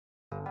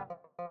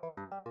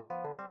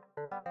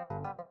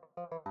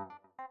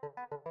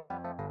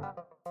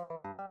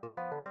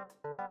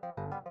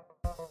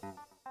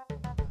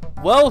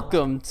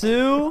Welcome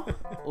to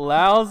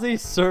Lousy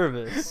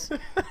Service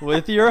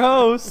with your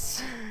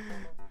hosts.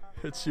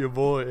 It's your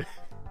boy.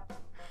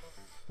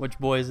 Which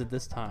boy is it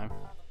this time?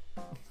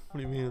 What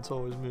do you mean it's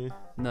always me?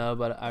 No,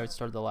 but I would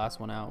start the last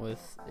one out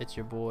with it's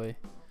your boy.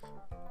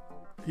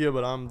 Yeah,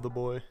 but I'm the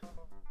boy.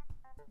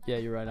 Yeah,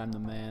 you're right. I'm the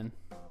man.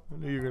 I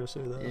knew you were going to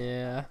say that.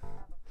 Yeah.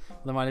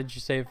 Then why did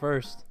you say it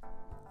first?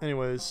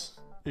 Anyways,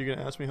 you're going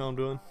to ask me how I'm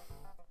doing?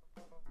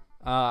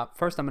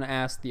 First, I'm going to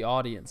ask the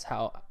audience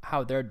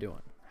how they're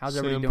doing. How's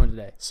everybody Simp. doing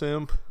today?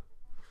 Simp.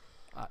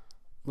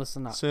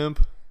 Listen up.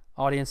 Simp.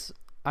 Audience,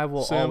 I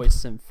will Simp. always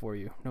simp for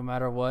you, no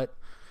matter what.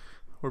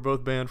 We're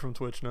both banned from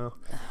Twitch now.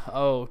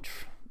 Oh,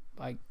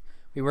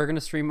 we were going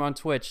to stream on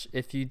Twitch.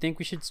 If you think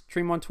we should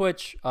stream on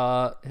Twitch,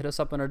 hit us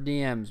up in our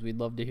DMs. We'd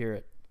love to hear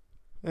it.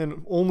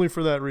 And only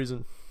for that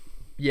reason.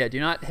 Yeah, do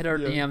not hit our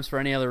DMs for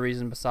any other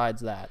reason besides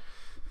that.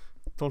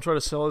 Don't try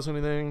to sell us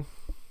anything.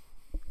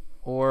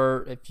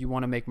 Or if you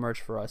want to make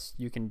merch for us,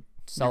 you can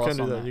sell us on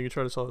that. You can do that. You can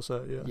try to sell us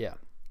that, yeah. Yeah.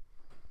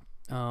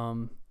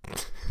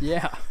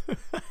 Yeah.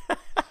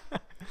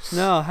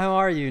 No, how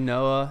are you,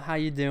 Noah? How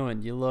you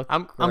doing? You look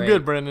I'm great.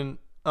 good, Brandon.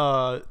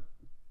 No,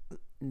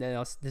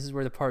 this is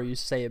where the part you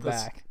say it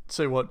back.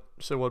 Say what?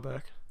 Say what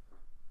back?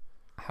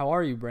 How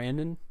are you,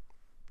 Brandon?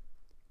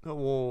 Oh,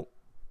 well,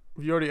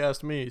 you already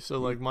asked me, so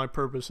like my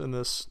purpose in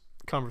this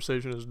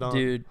conversation is done.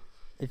 Dude,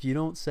 if you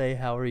don't say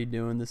how are you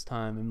doing this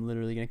time, I'm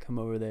literally going to come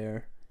over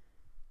there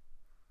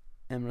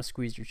and I'm going to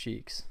squeeze your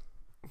cheeks.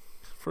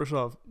 First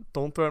off,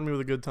 don't threaten me with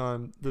a good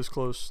time this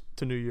close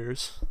to New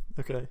Year's.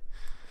 Okay.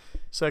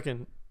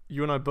 Second,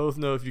 you and I both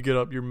know if you get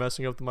up, you're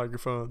messing up the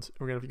microphones.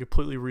 We're going to have to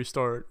completely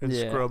restart and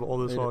scrub all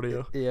this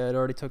audio. It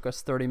already took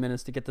us 30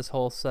 minutes to get this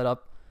whole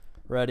setup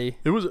ready.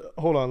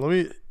 Hold on,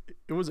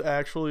 it was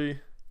actually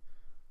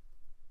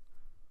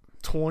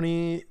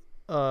 27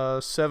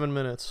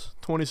 minutes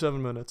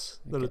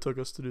that it took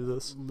us to do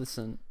this.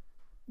 Listen,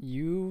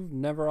 you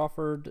never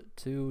offered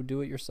to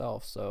do it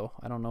yourself, so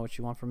I don't know what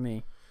you want from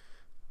me.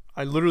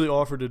 I literally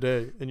offered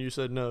today, and you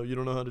said, no, you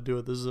don't know how to do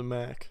it. This is a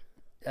Mac.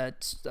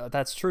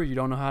 That's true. You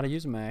don't know how to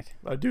use a Mac.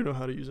 I do know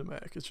how to use a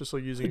Mac. It's just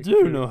like using I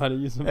do know how to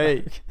use a Mac.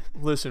 Hey,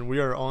 listen, we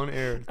are on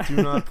air. Do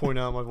not point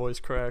out my voice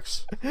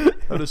cracks.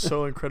 That is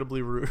so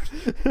incredibly rude.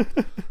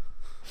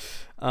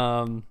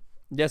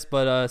 Yes,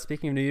 but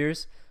speaking of New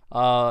Year's,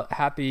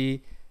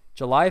 happy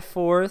July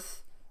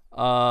 4th,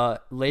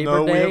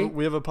 Labor Day.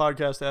 We have a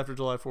podcast after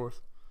July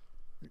 4th.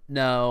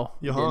 No,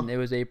 we didn't. It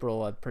was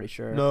April, I'm pretty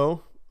sure.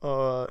 No.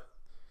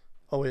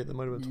 Oh, wait, that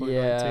might have been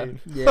 2019.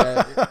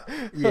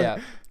 Yeah.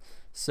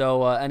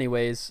 So,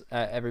 anyways,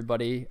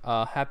 everybody,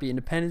 happy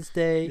Independence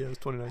Day. Yeah, it was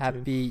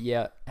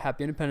 2019.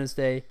 Happy Independence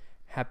Day.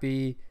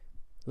 Happy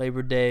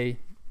Labor Day.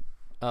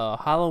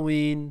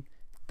 Halloween,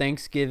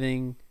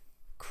 Thanksgiving,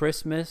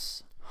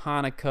 Christmas,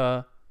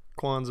 Hanukkah,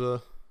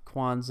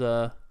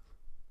 Kwanzaa.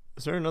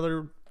 Is there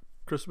another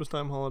Christmas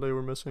time holiday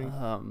we're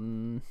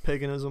missing?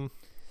 Paganism.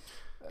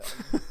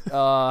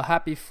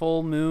 Happy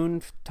full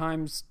moon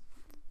times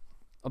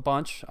a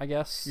bunch, I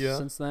guess. Yeah.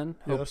 Since then,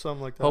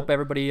 Something like that. Hope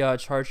everybody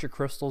charged your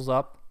crystals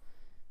up.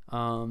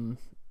 Yeah,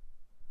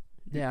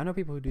 I know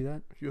people who do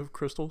that. You have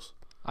crystals?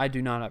 I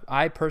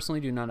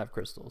personally do not have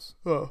crystals.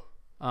 Oh.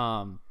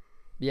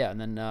 Yeah, and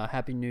then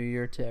Happy New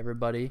Year to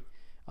everybody.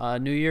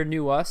 New Year,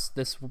 new us.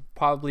 This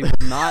probably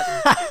will not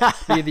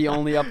be the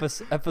only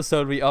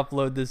episode we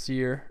upload this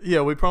year.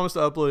 Yeah, we promised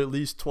to upload at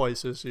least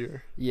twice this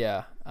year.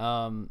 Yeah.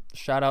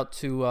 Shout out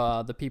to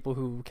the people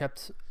who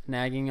kept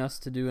nagging us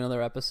to do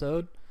another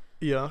episode.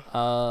 Yeah.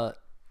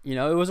 It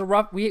was a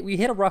rough. We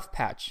hit a rough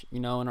patch,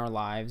 in our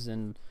lives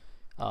and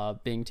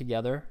being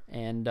together,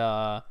 and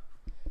I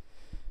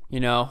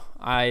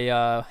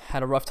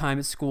had a rough time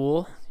at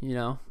school.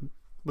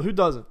 But who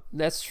doesn't?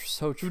 That's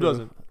so true. Who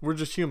doesn't? We're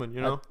just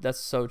human,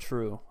 That's so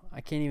true. I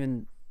can't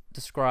even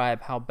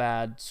describe how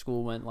bad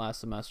school went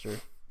last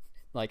semester.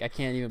 Like, I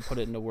can't even put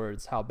it into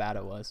words how bad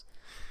it was.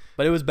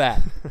 But it was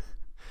bad.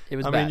 It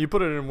was bad. I mean, you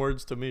put it in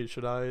words to me.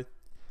 Should I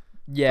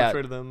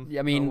portray to them?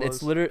 I mean,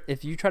 it's literally,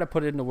 if you try to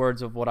put it into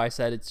words of what I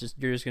said,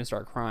 you're just going to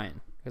start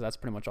crying. Because that's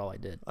pretty much all I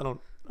did. I don't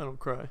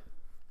cry.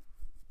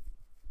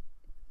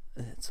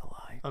 It's a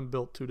lie. I'm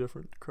built too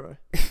different to cry.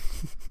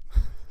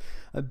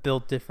 I'm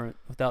built different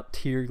without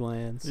tear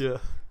glands. Yeah.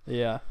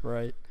 Yeah,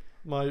 right.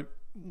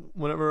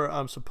 Whenever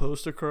I'm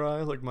supposed to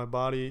cry, like my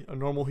body, a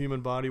normal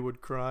human body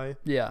would cry.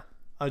 Yeah.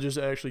 I just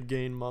actually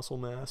gain muscle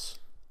mass.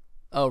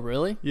 Oh,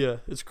 really? Yeah,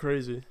 it's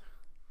crazy.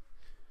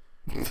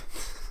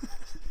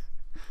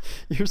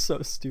 You're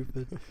so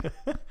stupid.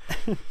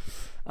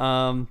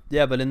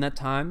 Yeah, but in that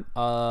time,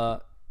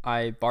 I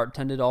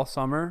bartended all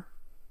summer,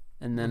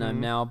 and then I'm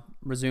now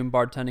resumed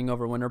bartending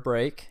over winter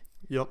break.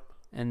 Yep.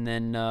 And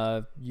then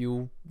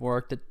you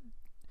worked at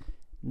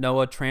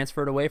Noah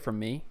transferred away from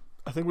me.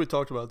 I think we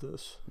talked about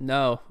this.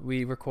 No,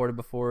 we recorded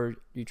before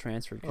you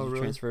transferred. Oh, really?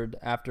 You transferred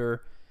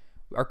after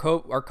our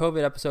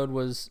COVID episode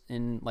was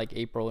in like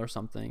April or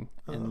something,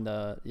 and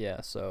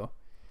so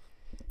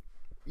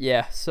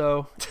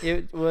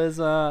it was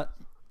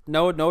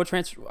Noah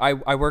transfer.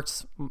 I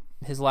worked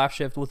his last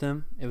shift with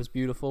him. It was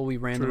beautiful. We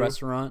ran the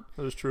restaurant.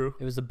 That is true.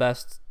 It was the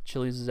best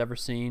Chili's has ever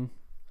seen.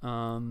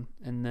 And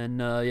then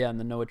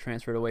Noah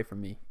transferred away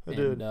from me. I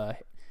did.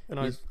 And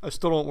I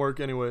still don't work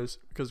anyways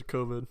because of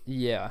COVID.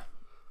 Yeah,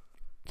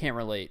 can't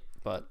relate,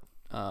 but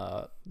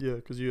yeah,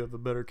 because you have a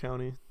better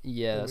county.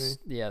 Yeah,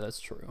 that's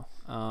true.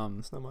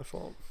 It's not my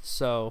fault.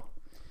 So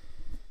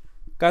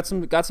got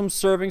some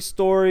serving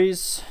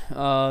stories.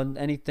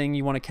 Anything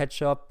you want to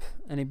catch up?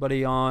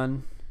 Anybody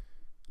on?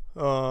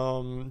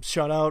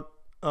 Shout out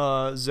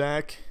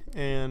Zach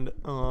and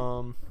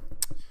why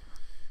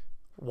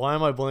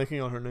am I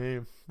blanking on her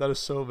name? That is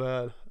so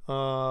bad.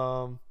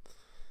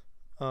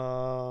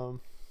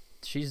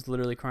 She's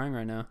literally crying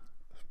right now.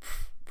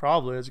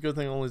 Probably. It's a good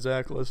thing only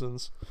Zach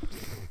listens.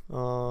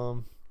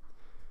 Oh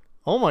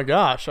my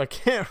gosh, I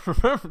can't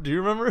remember. Do you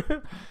remember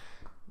it?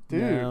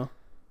 Dude. No.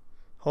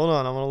 Hold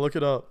on, I'm gonna look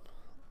it up.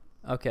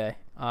 Okay.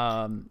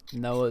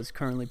 Noah is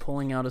currently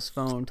pulling out his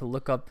phone to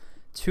look up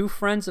two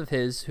friends of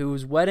his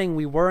whose wedding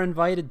we were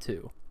invited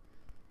to.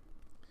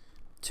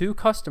 Two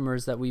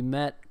customers that we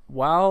met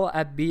while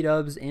at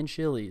B-Dubs and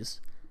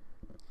Chili's.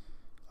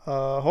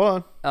 Hold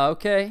on.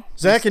 Okay.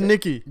 Zach and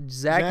Nikki.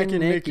 Zach and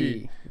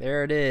Nikki.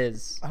 There it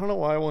is. I don't know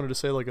why I wanted to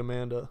say like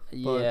Amanda.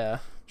 Yeah.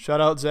 Shout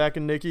out Zach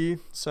and Nikki.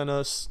 Sent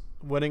us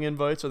wedding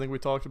invites. I think we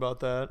talked about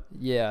that.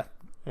 Yeah.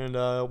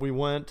 And we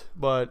went,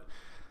 but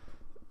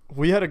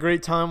we had a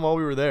great time while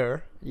we were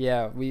there.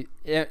 Yeah.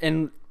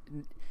 And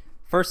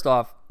first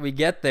off, we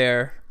get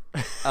there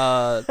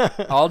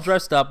all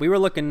dressed up. We were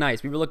looking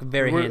nice. We were looking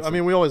very handsome. I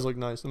mean, we always look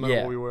nice no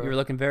matter what we wear. We were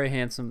looking very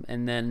handsome.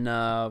 And then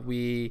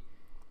we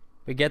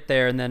get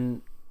there, and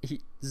then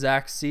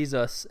Zach sees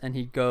us, and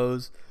he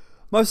goes,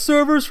 "My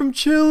server's from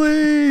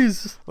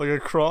Chili's!" Like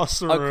across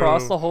the room.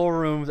 Across the whole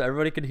room. So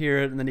everybody could hear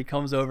it, and then he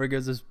comes over,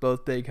 gives us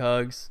both big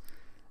hugs.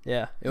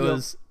 Yeah, it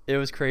was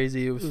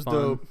crazy. It was fun.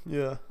 Dope.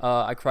 Yeah.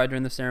 I cried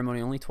during the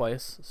ceremony only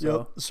twice. So.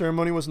 Yep, the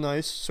ceremony was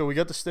nice. So we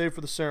got to stay for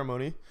the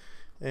ceremony,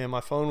 and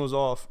my phone was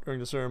off during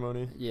the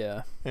ceremony.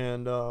 Yeah.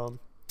 And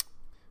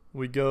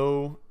we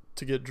go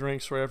to get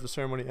drinks right after the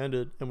ceremony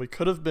ended, and we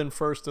could have been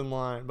first in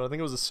line, but I think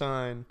it was a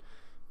sign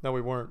that we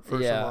weren't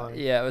first in line.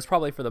 Yeah, it was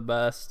probably for the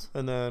best.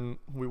 And then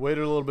we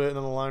waited a little bit, and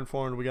then the line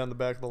formed. We got in the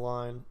back of the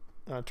line,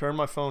 and I turned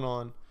my phone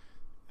on,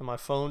 and my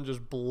phone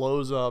just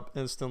blows up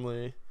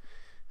instantly.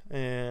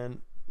 And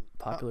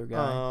popular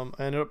guy.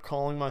 I ended up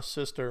calling my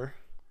sister,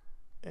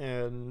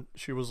 and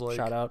she was like,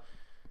 "Shout out."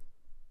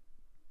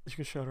 You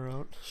can shout her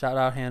out. Shout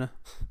out, Hannah.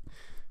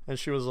 And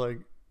she was like,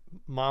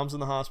 "Mom's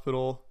in the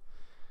hospital.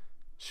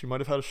 She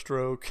might have had a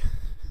stroke.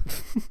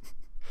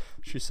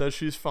 She says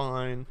she's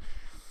fine."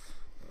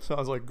 So I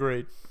was like,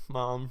 "Great,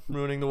 Mom,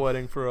 ruining the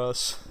wedding for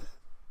us."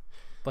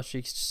 But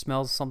she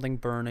smells something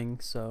burning,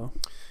 so.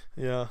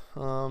 Yeah.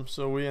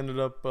 So we ended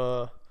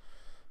up.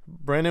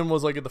 Brandon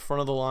was like at the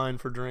front of the line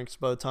for drinks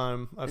by the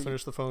time I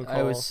finished the phone call.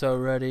 I was so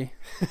ready.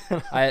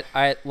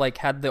 I like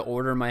had the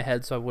order in my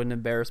head so I wouldn't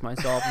embarrass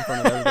myself in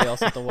front of everybody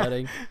else at the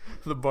wedding.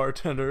 The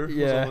bartender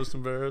was almost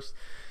embarrassed.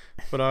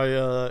 But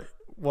I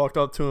walked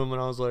up to him and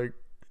I was like,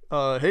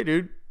 "Hey,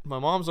 dude, my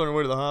mom's on her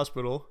way to the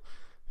hospital.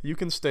 You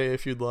can stay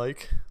if you'd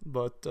like,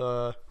 but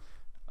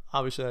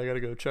obviously I got to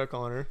go check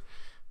on her."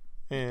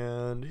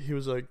 And he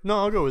was like, "No,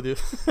 I'll go with you."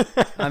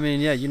 I mean,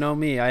 yeah, you know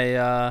me.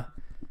 I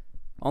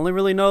only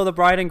really know the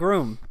bride and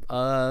groom.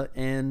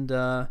 And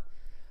I'm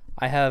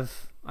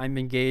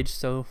engaged,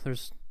 so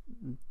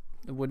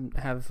I wouldn't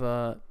have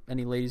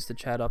any ladies to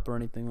chat up or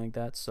anything like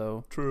that.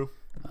 So true.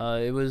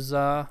 It was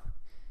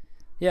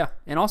yeah,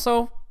 and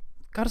also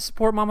got to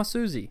support Mama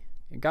Susie.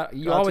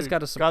 You always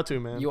got to,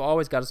 man. You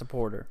always got to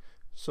support her.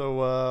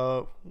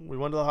 So we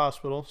went to the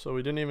hospital, so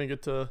we didn't even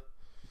get to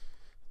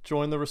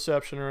join the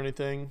reception or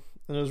anything.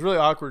 And it was really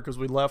awkward because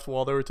we left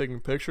while they were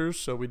taking pictures,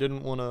 so we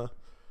didn't want to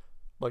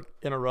like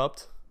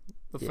interrupt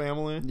the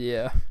family.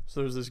 Yeah. So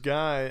there's this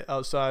guy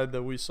outside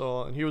that we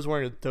saw, and he was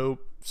wearing a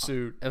dope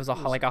suit. It was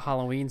like a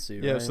Halloween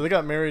suit. Yeah. Right? So they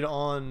got married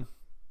on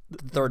the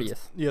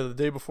 30th. Yeah, the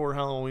day before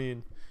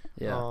Halloween.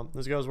 Yeah.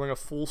 This guy was wearing a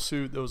full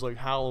suit that was like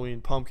Halloween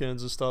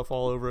pumpkins and stuff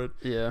all over it.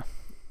 Yeah.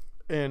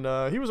 And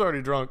he was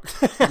already drunk.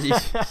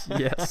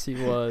 Yes, he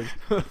was.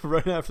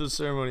 Right after the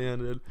ceremony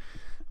ended.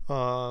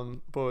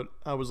 But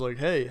I was like,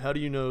 "Hey, how do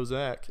you know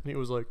Zach?" And he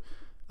was like,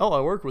 "Oh,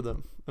 I work with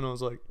him." And I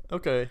was like,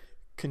 "Okay,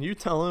 can you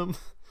tell him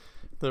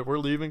that we're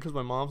leaving because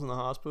my mom's in the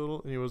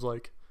hospital?" And he was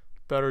like,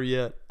 "Better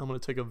yet, I'm going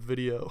to take a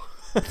video."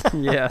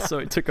 Yeah,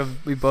 so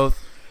we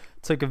both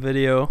took a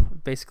video,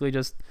 basically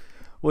just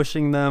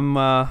wishing them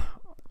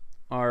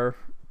our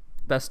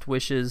best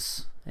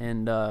wishes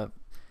and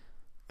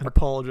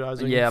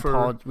apologizing. Yeah,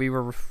 we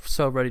were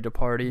so ready to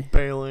party.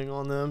 Bailing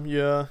on them.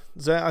 Yeah.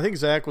 I think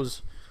Zach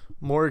was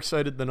more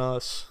excited than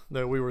us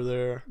that we were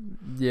there.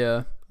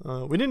 Yeah.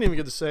 We didn't even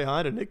get to say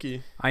hi to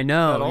Nikki. I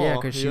know. Yeah,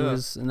 because she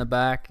was in the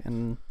back,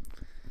 and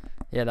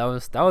yeah, that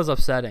was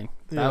upsetting.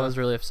 That was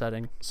really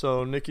upsetting.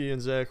 So Nikki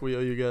and Zach, we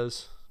owe you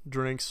guys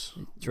drinks.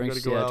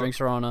 Drinks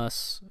are on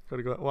us.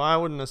 Gotta go out. Well, I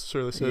wouldn't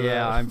necessarily say that.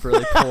 Yeah, I'm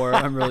really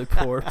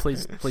poor.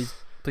 Please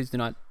do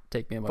not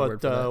take me at my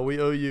word for that. But we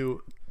owe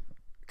you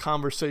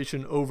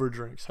conversation over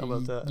drinks. How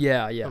about that?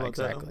 Yeah,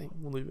 exactly.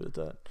 We'll leave it at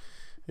that.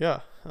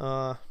 Yeah.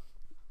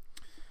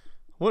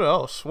 What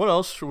else? What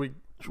else should we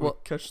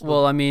catch?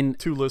 I mean,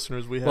 2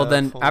 listeners we have. Well,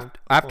 then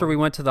after we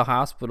went to the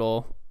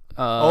hospital.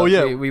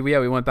 We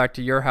went back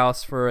to your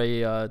house for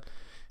a.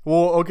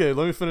 Well, okay.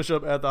 Let me finish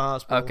up at the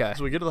hospital. Okay.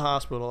 So we get to the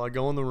hospital. I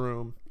go in the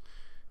room,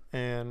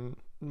 and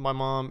my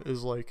mom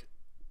is like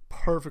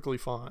perfectly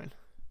fine,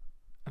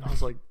 and I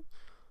was like,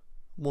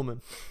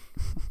 "Woman,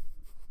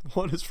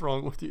 what is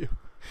wrong with you?"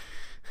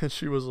 And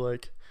she was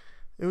like,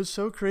 "It was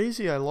so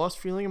crazy. I lost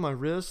feeling in my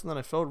wrist, and then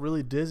I felt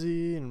really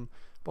dizzy, and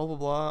blah blah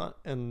blah."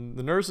 And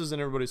the nurses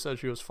and everybody said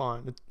she was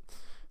fine.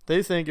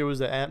 They think it was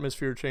the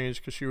atmosphere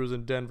change because she was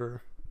in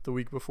Denver the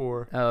week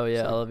before. Oh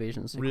yeah,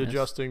 elevation sickness.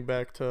 Readjusting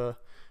back to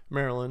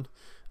Maryland.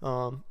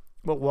 But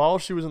while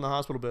she was in the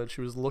hospital bed,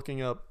 she was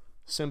looking up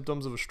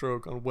symptoms of a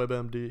stroke on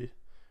WebMD.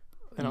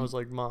 And I was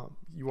like, Mom,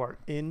 you are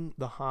in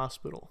the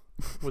hospital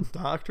with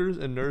doctors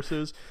and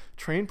nurses,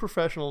 trained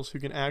professionals who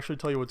can actually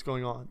tell you what's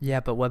going on. Yeah,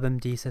 but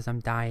WebMD says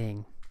I'm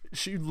dying.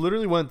 She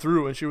literally went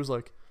through and she was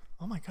like,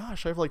 oh my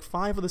gosh, I have like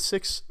 5 of the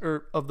 6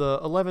 or of the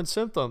 11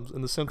 symptoms.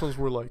 And the symptoms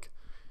were like,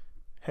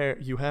 hair,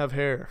 you have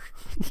hair,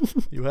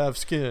 you have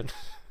skin.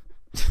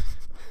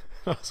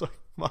 I was like,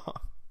 Mom,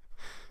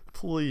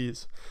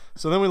 please.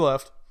 So then we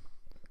left,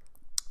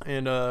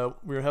 and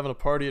we were having a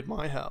party at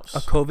my house. A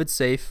COVID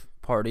safe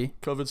party.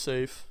 COVID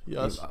safe,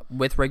 yes.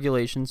 With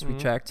regulations, we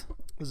checked.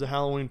 It was a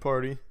Halloween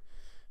party,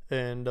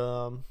 and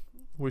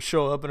we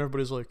show up, and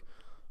everybody's like,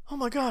 oh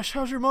my gosh,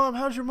 how's your mom?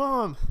 How's your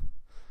mom?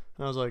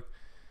 And I was like,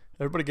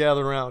 everybody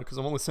gather around, because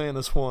I'm only saying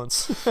this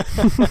once.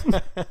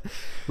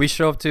 We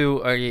show up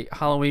to a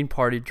Halloween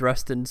party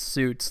dressed in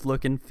suits,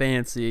 looking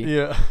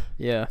fancy.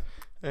 Yeah.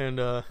 And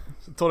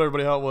told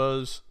everybody how it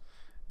was.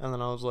 And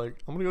then I was like,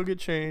 I'm going to go get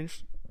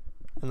changed.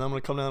 And then I'm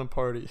going to come down and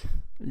party.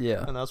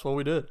 Yeah. And that's what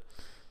we did.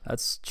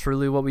 That's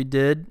truly what we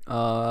did.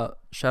 Shout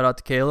out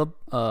to Caleb.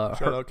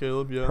 Shout out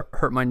Caleb, yeah.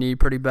 Hurt my knee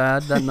pretty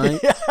bad that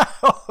night.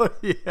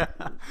 Yeah.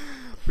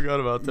 Forgot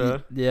about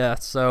that. Yeah.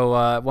 So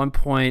at one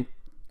point...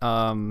 we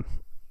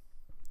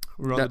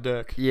were on the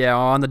deck. Yeah,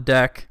 on the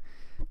deck.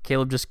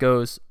 Caleb just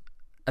goes,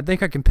 I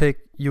think I can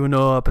pick you and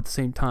Noah up at the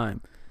same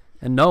time.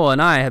 And Noah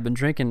and I had been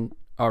drinking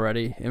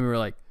already, and we were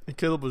like... And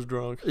Caleb was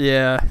drunk.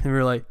 Yeah, and we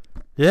were like,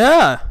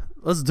 yeah,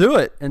 let's do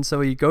it. And so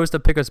he goes to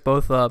pick us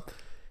both up,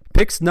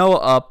 picks Noah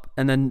up,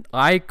 and then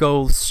I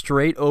go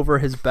straight over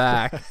his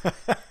back.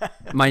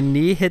 My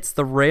knee hits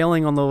the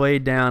railing on the way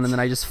down, and then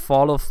I just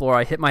fall to the floor.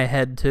 I hit my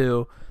head,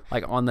 too,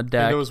 like on the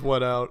deck. And it was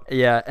wet out.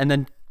 Yeah, and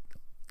then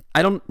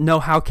I don't know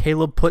how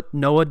Caleb put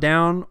Noah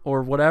down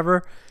or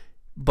whatever,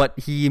 but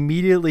he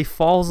immediately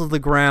falls to the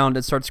ground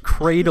and starts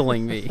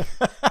cradling me.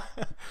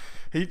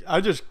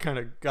 I just kind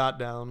of got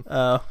down.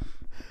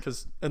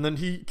 And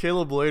then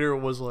Caleb later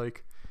was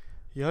like,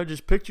 yeah, I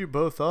just picked you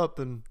both up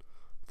and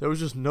there was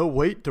just no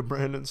weight to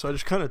Brandon, so I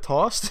just kind of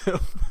tossed him.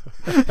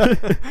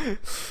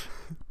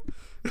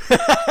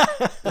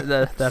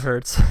 That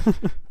hurts.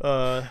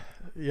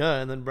 Yeah,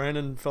 and then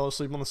Brandon fell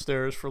asleep on the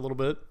stairs for a little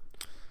bit.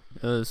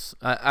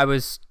 I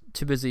was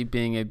too busy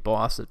being a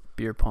boss at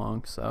beer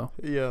pong, so.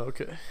 Yeah,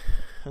 okay.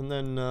 And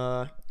then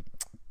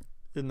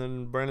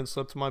Brandon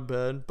slept in my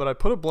bed, but I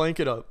put a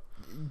blanket up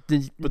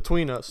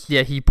between us.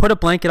 Yeah, he put a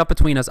blanket up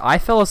between us. I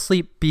fell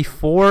asleep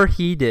before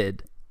he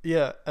did.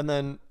 Yeah, and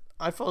then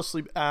I fell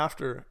asleep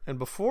after, and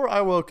before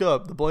I woke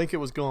up, the blanket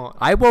was gone.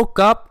 I woke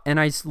up and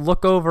I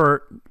look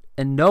over,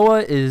 and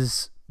Noah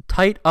is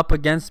tight up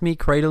against me,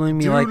 cradling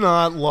me. Do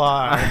not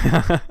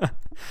lie.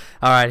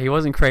 All right, he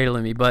wasn't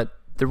cradling me, but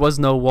there was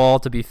no wall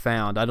to be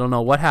found. I don't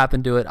know what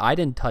happened to it. I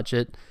didn't touch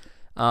it.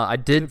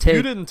 If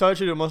you didn't touch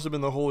it, it must have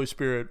been the Holy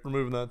Spirit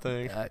removing that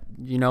thing.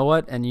 You know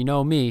what? And you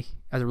know me,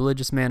 as a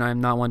religious man, I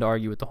am not one to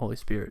argue with the Holy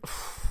Spirit.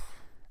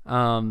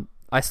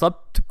 I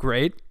slept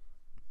great.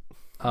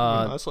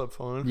 I slept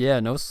fine. Yeah,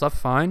 no, slept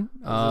fine.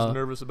 I was just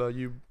nervous about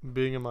you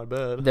being in my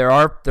bed. There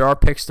are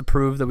pics to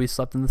prove that we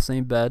slept in the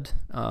same bed.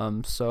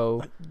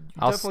 So you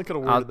definitely could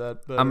have worded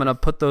that better. I'm gonna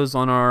put those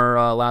on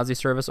our Lousy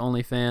Service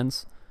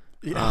OnlyFans.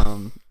 Yeah.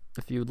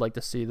 If you would like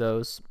to see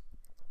those.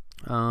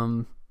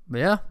 But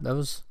yeah, that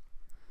was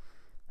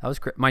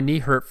great. My knee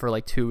hurt for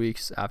like 2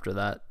 weeks after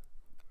that.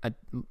 I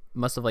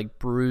must have like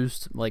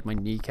bruised like my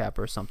kneecap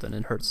or something.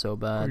 It hurt so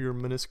bad. Or your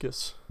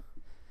meniscus.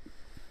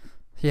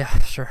 Yeah,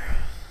 sure.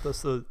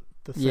 That's the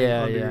thing.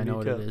 Yeah, I know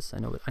what it is. I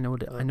know what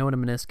a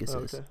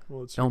meniscus is.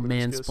 Well, don't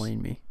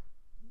mansplain me.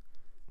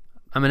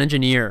 I'm an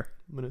engineer.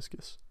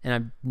 Meniscus. And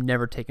I've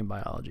never taken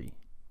biology.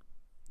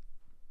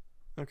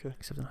 Okay.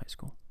 Except in high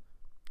school.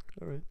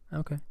 All right.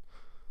 Okay.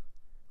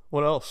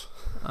 What else?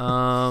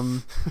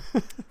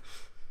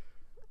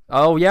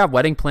 Oh yeah,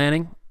 wedding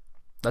planning.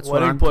 That's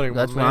what I'm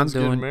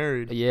doing.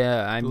 Married.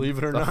 Yeah, I'm believe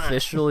it or not.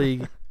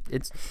 Officially.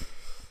 It's,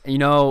 I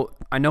know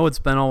it's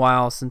been a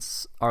while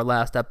since our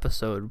last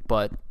episode,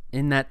 but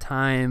in that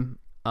time,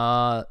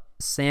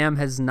 Sam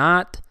has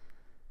not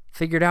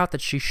figured out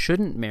that she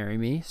shouldn't marry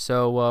me,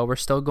 so we're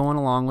still going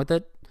along with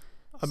it.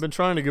 I've been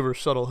trying to give her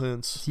subtle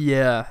hints.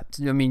 Yeah,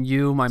 I mean,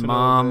 you, my To no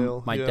mom,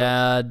 avail, my yeah.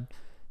 dad,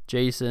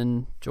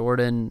 Jason,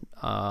 Jordan,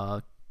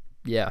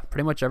 yeah,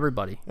 pretty much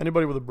everybody.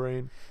 Anybody with a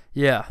brain.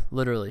 Yeah,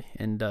 literally.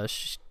 And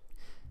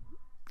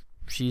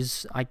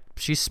she's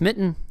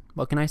smitten.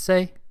 What can I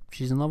say?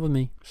 She's in love with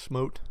me.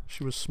 Smote.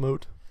 She was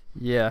smote.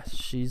 Yeah,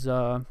 she's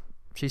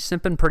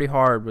simping pretty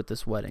hard with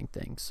this wedding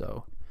thing.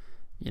 So,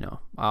 you know,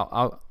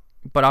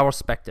 but I'll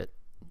respect it.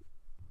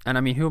 And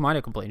I mean, who am I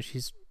to complain?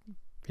 She's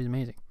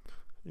amazing.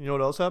 You know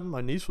what else happened?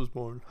 My niece was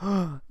born.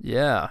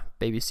 Yeah,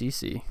 baby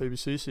Cece. Baby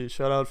Cece.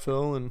 Shout out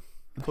Phil and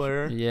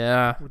Claire.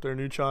 Yeah. With their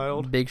new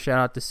child. Big shout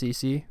out to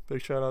Cece.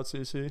 Big shout out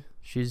Cece.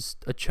 She's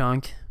a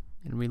chunk,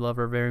 and we love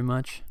her very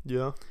much.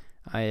 Yeah.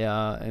 I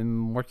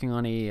am working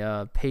on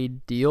a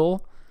paid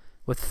deal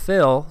with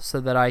Phil so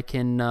that I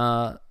can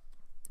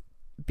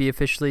be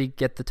officially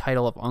get the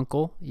title of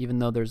uncle, even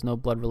though there's no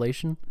blood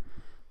relation.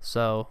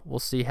 So we'll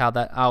see how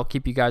that. I'll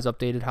keep you guys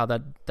updated how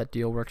that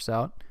deal works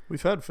out.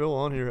 We've had Phil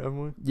on here,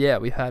 haven't we? Yeah,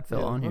 we've had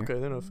Phil on here. Okay,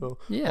 then Phil.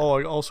 Yeah. Oh,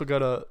 I also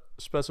gotta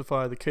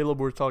specify the Caleb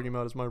we're talking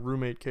about is my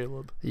roommate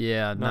Caleb.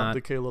 Yeah, not the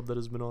Caleb that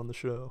has been on the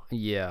show.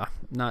 Yeah,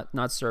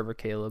 not server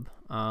Caleb.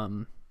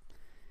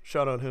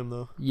 Shout out him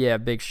though. Yeah,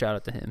 big shout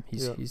out to him.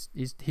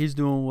 He's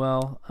doing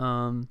well.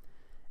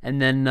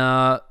 And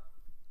then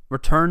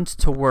returned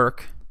to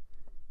work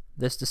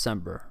this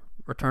December.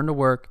 Returned to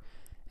work,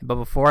 but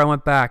before I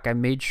went back, I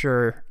made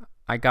sure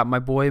I got my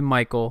boy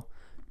Michael.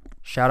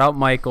 Shout out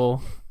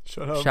Michael.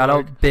 Shout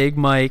out Big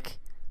Mike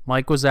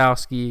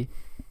Wazowski.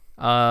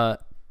 I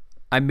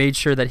made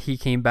sure that he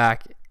came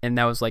back, and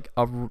that was like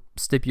a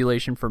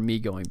stipulation for me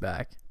going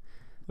back.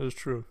 That is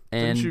true.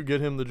 And didn't you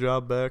get him the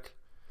job back?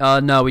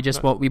 No,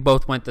 we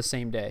both went the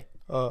same day.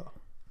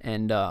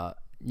 And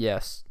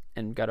yes,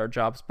 and got our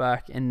jobs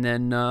back, and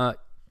then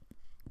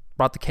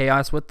brought the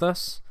chaos with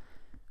us.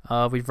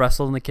 We've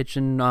wrestled in the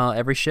kitchen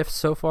every shift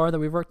so far that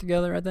we've worked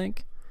together, I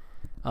think.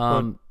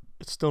 But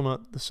it's still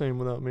not the same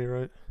without me,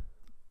 right?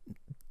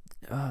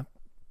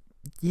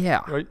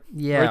 Yeah. Right?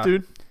 Yeah. Right,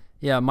 dude?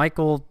 Yeah,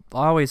 Michael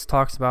always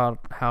talks about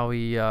how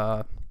he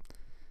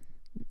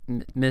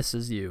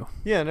misses you.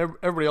 Yeah, and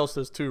everybody else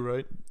does too,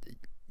 right?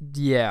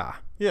 Yeah.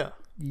 Yeah.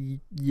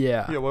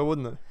 Yeah. Yeah, why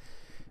wouldn't they?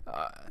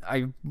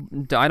 I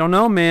don't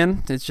know,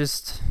 man. It's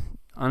just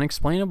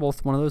unexplainable.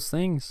 It's one of those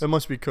things. It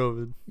must be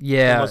COVID.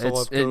 Yeah,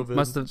 it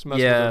must have.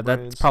 Yeah,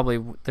 that's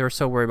probably. They were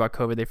so worried about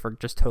COVID, they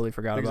just totally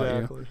forgot about you.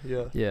 Exactly.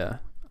 Yeah.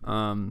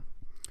 Yeah.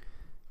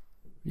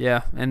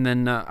 Yeah, and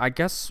then I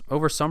guess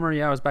over summer,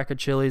 I was back at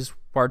Chili's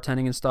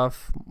bartending and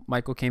stuff.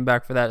 Michael came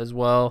back for that as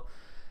well.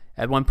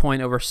 At one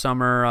point over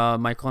summer,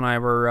 Michael and I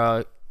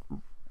were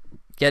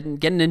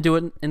getting into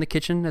it in the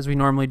kitchen as we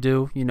normally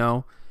do,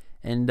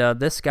 and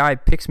this guy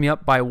picks me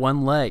up by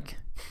one leg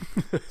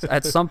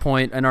at some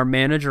point, and our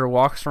manager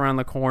walks around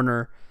the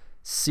corner,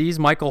 sees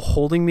Michael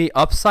holding me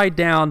upside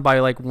down by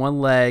like one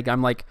leg.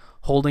 I'm like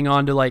holding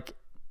on to like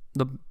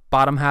the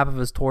bottom half of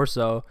his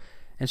torso.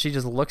 And she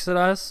just looks at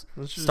us,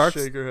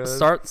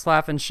 starts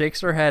laughing, shakes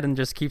her head, and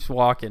just keeps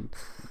walking.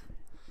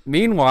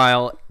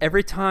 Meanwhile,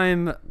 every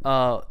time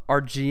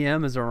our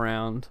GM is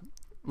around,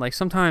 like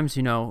sometimes,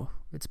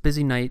 it's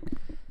busy night,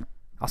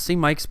 I'll see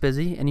Mike's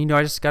busy, and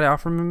I just gotta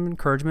offer him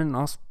encouragement, and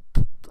I'll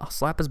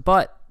slap his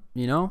butt.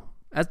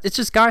 It's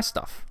just guy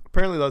stuff.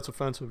 Apparently, that's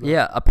offensive. Though.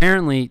 Yeah,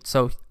 apparently.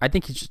 So I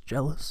think he's just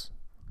jealous.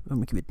 I'm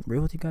gonna keep it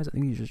real with you guys. I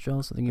think he's just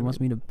jealous. I think he wants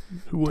me to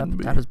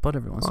tap his butt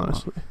every once in a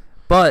while.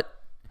 But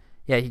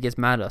yeah, he gets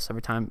mad at us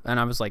every time, and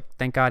I was like,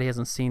 thank God he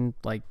hasn't seen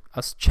like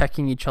us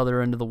checking each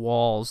other into the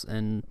walls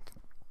and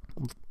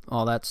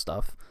all that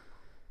stuff.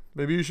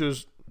 Maybe you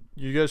guys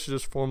should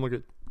just form like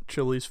a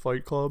Chili's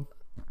fight club.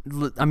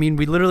 I mean,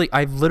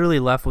 I've literally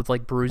left with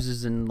like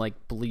bruises and like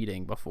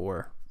bleeding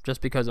before, just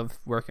because of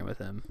working with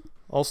him.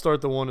 I'll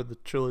start the one at the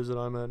Chili's that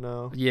I'm at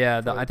now.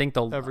 Yeah, I think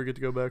they'll ever get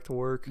to go back to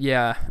work.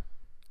 Yeah,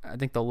 I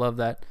think they'll love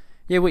that.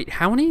 Yeah, wait,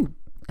 how many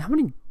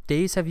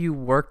days have you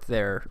worked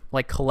there,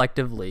 like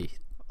collectively?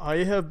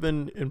 I have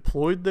been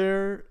employed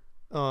there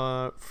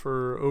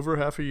for over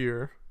half a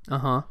year.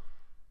 Uh-huh.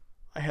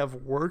 I have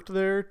worked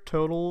there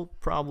total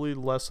probably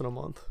less than a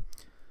month.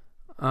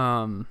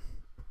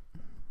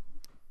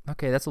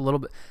 Okay, that's a little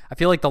bit. I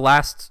feel like the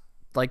last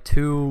like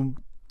 2-3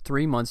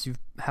 months you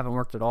haven't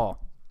worked at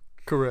all.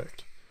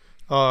 Correct.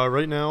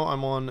 Right now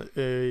I'm on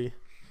a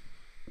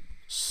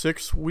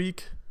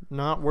 6-week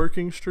not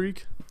working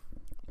streak.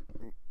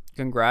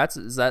 Congrats.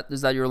 Is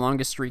that your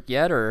longest streak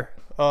yet, or?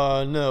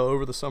 No,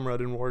 over the summer I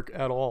didn't work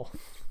at all.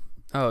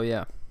 Oh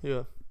yeah.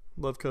 Yeah.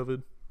 Love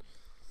COVID.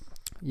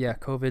 Yeah,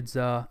 COVID's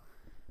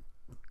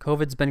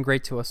been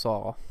great to us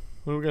all.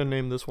 We're gonna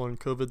name this one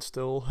COVID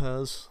Still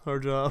Has Our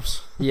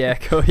Jobs. Yeah,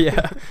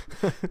 yeah.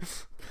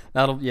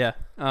 Yeah.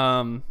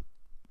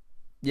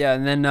 Yeah,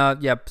 and then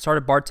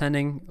started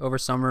bartending over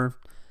summer.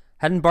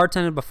 Hadn't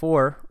bartended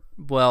before,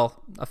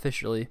 well,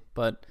 officially,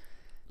 but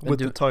with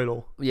the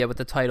title. Yeah, with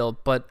the title.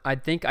 But I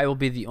think I will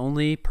be the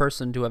only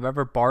person to have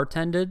ever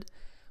bartended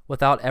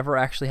without ever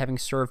actually having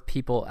served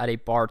people at a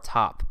bar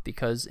top,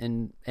 because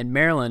in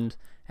Maryland,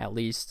 at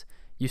least,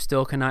 you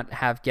still cannot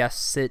have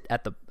guests sit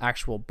at the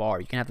actual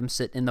bar. You can have them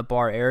sit in the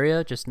bar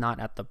area, just not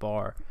at the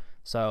bar.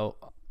 So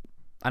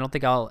I don't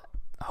think I'll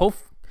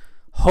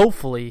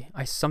hopefully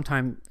I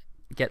sometime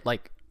get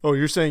like. Oh,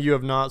 you're saying you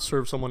have not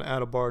served someone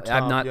at a bar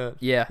top I'm not yet?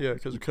 Yeah. Yeah,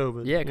 because of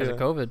COVID. Yeah, because of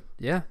COVID.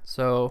 Yeah.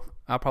 So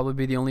I'll probably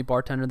be the only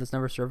bartender that's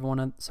never served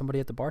somebody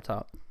at the bar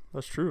top.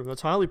 That's true.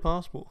 That's highly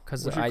possible.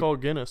 Because we should call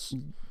Guinness.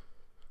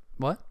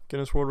 What?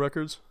 Guinness World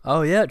Records.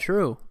 Oh yeah,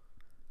 true.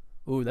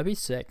 Ooh, that'd be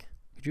sick.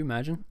 Could you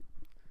imagine?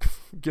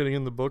 Getting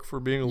in the book for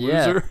being a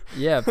loser?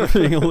 Yeah, for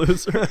being a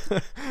loser.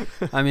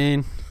 I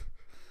mean,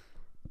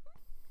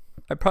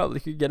 I probably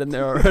could get in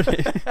there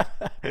already.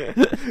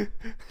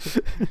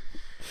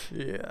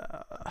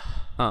 Yeah.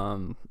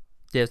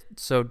 Yeah,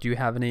 so do you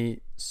have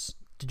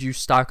did you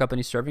stock up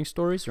any serving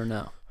stories or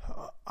no?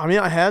 I mean,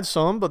 I had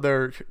some, but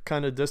they're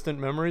kind of distant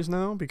memories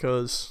now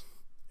because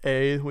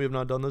A, we have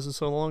not done this in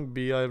so long.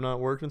 B, I have not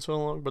worked in so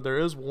long. But there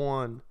is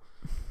one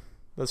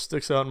that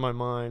sticks out in my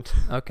mind.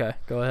 Okay,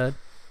 go ahead.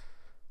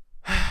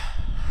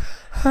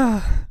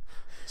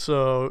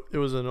 So it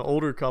was an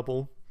older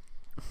couple,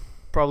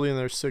 probably in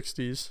their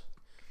 60s.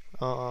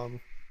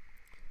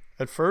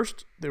 At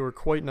first, they were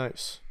quite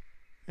nice.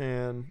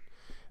 And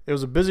it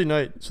was a busy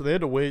night, so they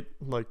had to wait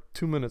like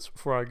 2 minutes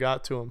before I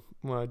got to them.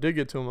 When I did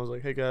get to them, I was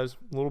like, hey guys,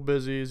 a little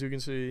busy, as you can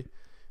see.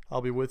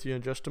 I'll be with you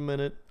in just a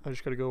minute. I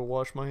just got to go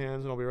wash my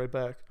hands, and I'll be right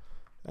back.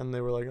 And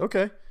they were like,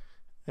 okay.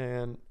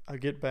 And I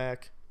get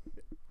back,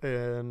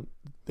 and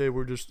they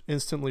were just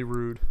instantly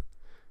rude.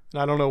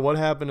 And I don't know what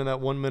happened in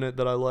that 1 minute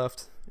that I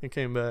left and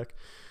came back.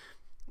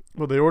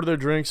 Well, they ordered their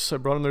drinks. I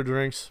brought them their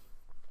drinks.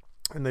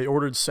 And they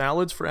ordered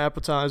salads for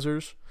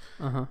appetizers.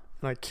 Uh-huh.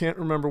 And I can't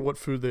remember what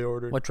food they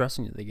ordered. What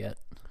dressing did they get?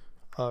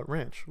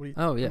 Ranch.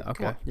 Oh, yeah.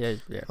 Okay. Yeah.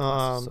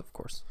 Of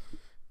course.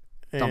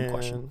 Dumb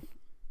question.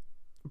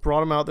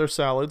 Brought them out their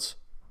salads.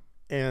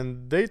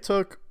 And they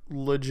took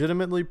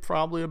legitimately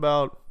probably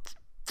about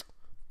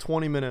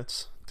 20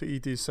 minutes to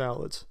eat these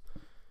salads.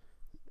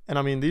 And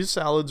I mean, these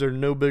salads are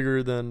no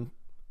bigger than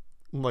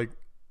like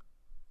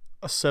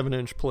a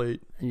 7-inch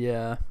plate.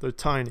 Yeah. They're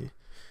tiny.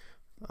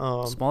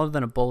 Smaller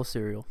than a bowl of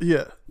cereal.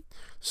 Yeah.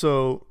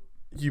 So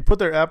you put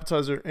their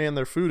appetizer and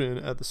their food in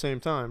at the same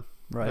time.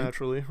 Right.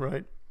 Naturally,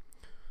 right?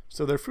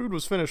 So their food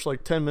was finished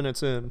like 10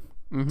 minutes in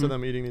to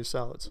them eating these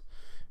salads.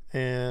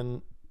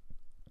 And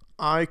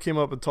I came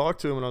up and talked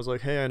to him, and I was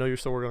like, hey, I know you're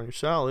still working on your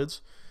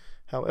salads.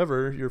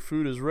 However, your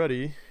food is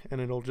ready,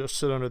 and it'll just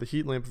sit under the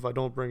heat lamp if I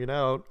don't bring it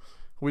out.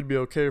 We'd be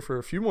okay for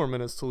a few more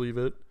minutes to leave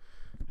it.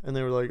 And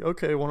they were like,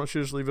 okay, why don't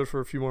you just leave it for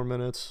a few more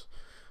minutes?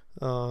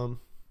 And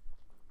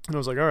I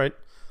was like, all right.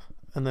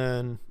 And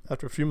then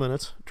after a few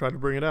minutes, tried to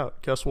bring it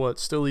out. Guess what?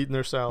 Still eating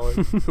their salad.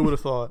 Who would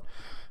have thought?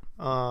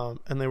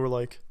 And they were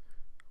like,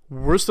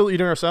 we're still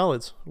eating our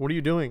salads. What are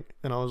you doing?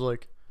 And I was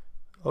like,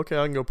 okay,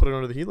 I can go put it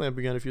under the heat lamp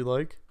again if you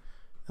like.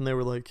 And they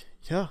were like,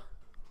 yeah.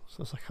 So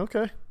I was like,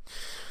 okay.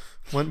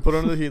 Went and put it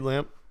under the heat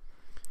lamp.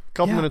 A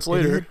couple minutes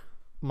later,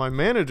 my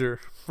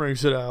manager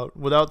brings it out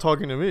without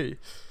talking to me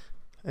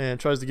and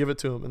tries to give it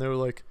to him. And they were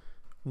like,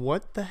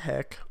 what the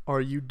heck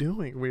are you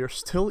doing? We are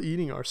still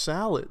eating our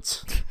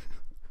salads.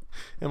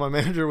 And my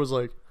manager was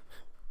like,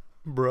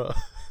 bruh.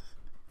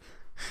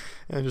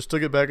 And just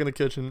took it back in the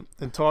kitchen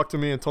and talked to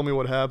me and told me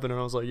what happened. And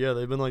I was like, yeah,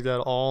 they've been like that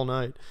all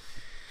night.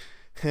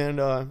 And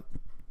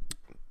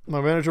my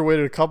manager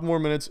waited a couple more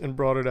minutes and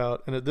brought it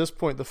out. And at this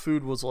point, the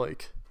food was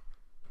like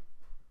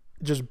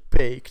just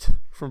baked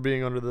from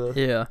being under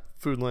the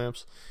food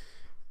lamps.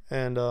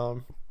 And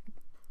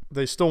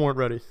they still weren't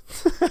ready.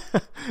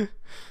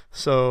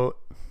 So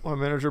my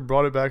manager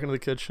brought it back into the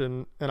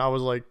kitchen. And I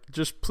was like,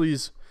 just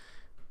please,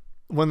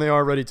 when they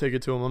are ready, take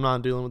it to them. I'm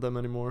not dealing with them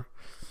anymore.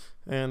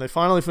 And they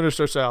finally finished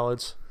their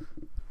salads.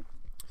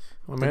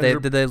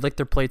 Did they lick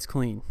their plates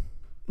clean?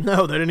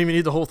 No, they didn't even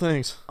eat the whole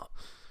things.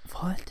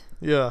 What?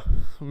 Yeah.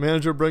 The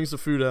manager brings the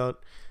food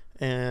out,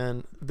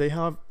 and they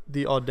have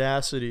the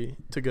audacity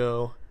to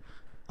go,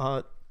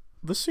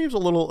 this seems a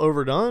little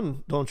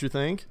overdone, don't you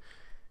think?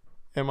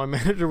 And my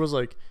manager was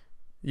like,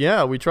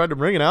 yeah, we tried to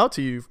bring it out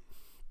to you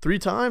 3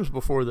 times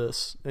before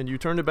this, and you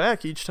turned it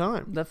back each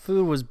time. That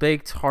food was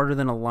baked harder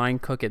than a line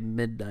cook at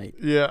midnight.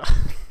 Yeah.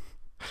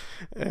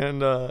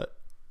 And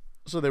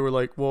so they were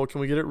like, well,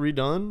 can we get it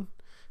redone?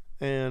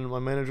 And my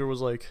manager was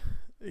like,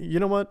 you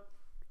know what?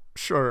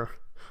 Sure.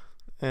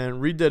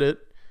 And redid it,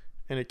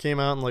 and it came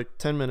out in like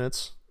 10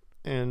 minutes.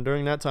 And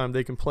during that time,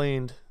 they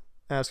complained,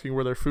 asking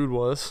where their food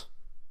was.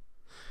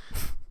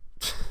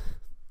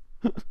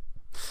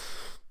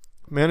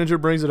 Manager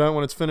brings it out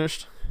when it's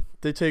finished.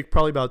 They take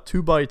probably about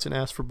 2 bites and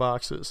ask for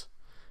boxes.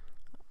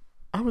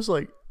 I was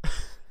like,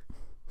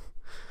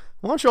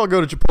 why don't y'all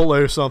go to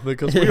Chipotle or something?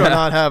 Because we are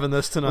not having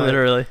this tonight.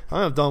 Literally.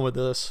 I am done with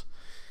this.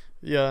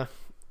 Yeah.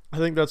 I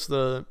think that's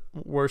the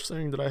worst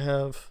thing that I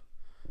have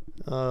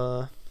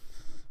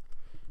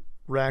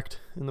racked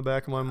in the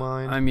back of my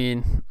mind. I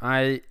mean,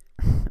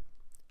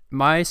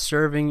 my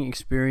serving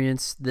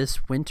experience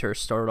this winter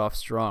started off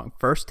strong.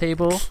 First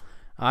table,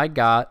 I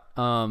got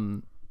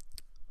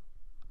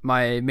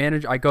my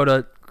manager. I go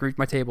to greet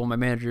my table. My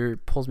manager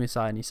pulls me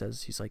aside and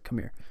he's like, "Come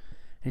here."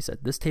 And he said,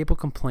 this table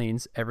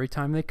complains every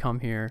time they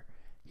come here.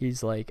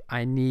 He's like,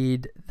 I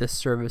need this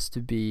service to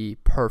be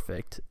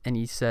perfect. And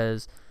he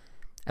says,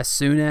 as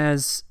soon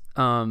as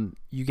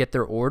you get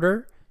their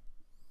order,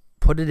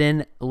 put it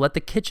in, let the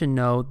kitchen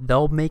know,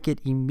 they'll make it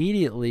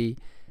immediately,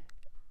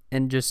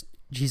 and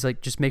he's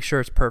like, just make sure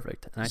it's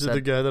perfect. And Is it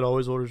the guy that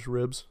always orders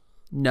ribs?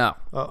 No.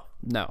 Oh.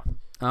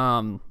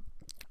 No.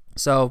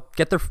 So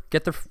get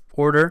their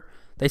order.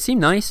 They seem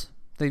nice.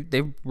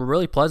 They were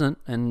really pleasant,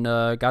 and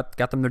got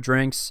them their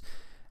drinks,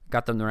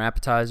 got them their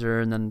appetizer,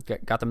 and then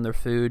got them their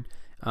food.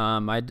 I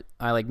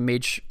like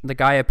the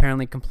guy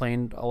apparently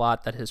complained a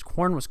lot that his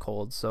corn was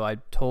cold, so I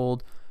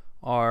told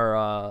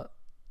our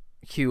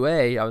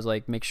QA, I was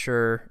like, make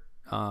sure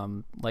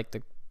like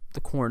the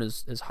corn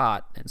is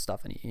hot and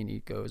stuff, and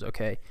he goes,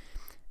 okay.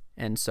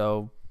 And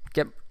so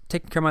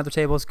taking care of their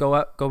tables,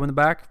 go in the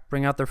back,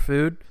 bring out their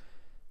food.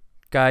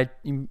 Guy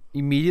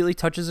immediately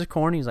touches his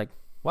corn. He's like,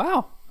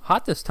 wow,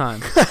 hot this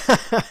time.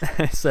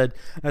 I said,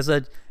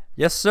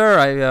 yes, sir.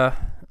 I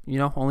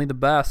only the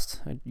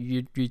best.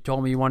 You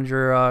told me you wanted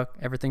your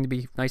everything to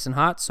be nice and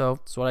hot, so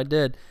that's what I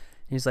did.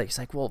 And he's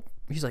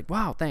like,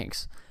 wow,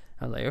 thanks.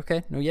 I was like,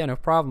 okay, no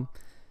problem.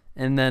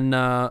 And then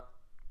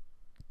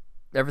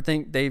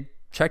everything, they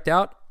checked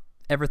out.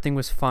 Everything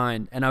was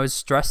fine, and I was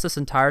stressed this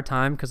entire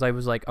time because I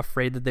was like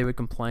afraid that they would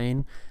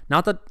complain.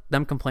 Not that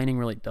them complaining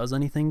really does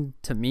anything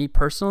to me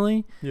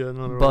personally. Yeah,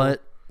 not at all.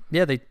 But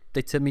yeah, they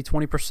tipped me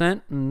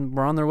 20% and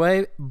we're on their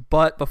way.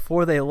 But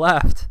before they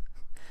left,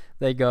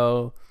 they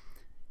go,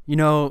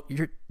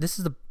 this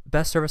is the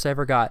best service I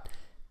ever got.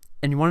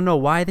 And you want to know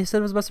why they said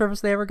it was the best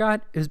service they ever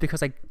got? It was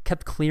because I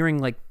kept clearing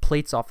like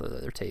plates off of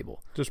their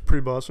table. Just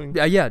pre-bussing?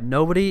 Yeah.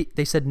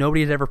 They said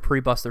nobody had ever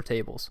pre-bussed their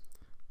tables.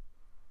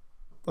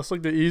 That's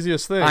like the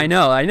easiest thing. I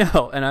know.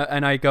 And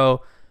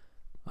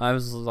I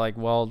was like,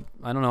 well,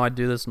 I don't know. I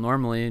do this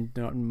normally.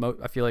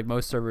 I feel like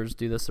most servers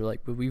do this. They're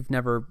like, but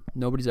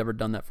nobody's ever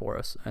done that for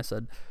us. I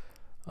said,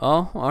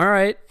 oh, all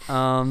right.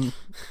 And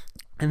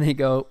they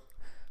go,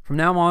 from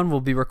now on,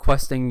 we'll be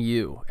requesting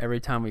you every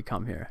time we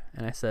come here.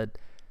 And I said,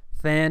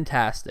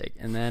 fantastic.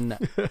 And then,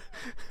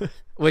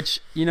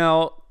 which,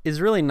 is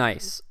really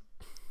nice,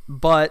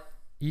 but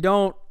you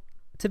don't.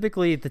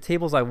 Typically, the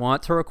tables I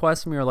want to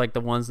request me are like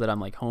the ones that I'm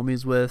like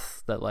homies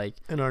with, that like,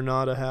 and are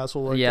not a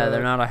hassle. Like yeah, that.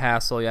 They're not a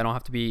hassle. Yeah, I don't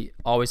have to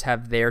always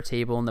have their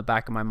table in the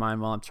back of my mind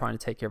while I'm trying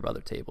to take care of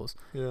other tables.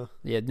 Yeah.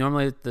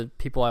 Normally the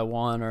people I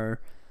want are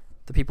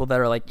the people that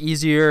are like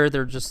easier.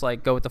 They're just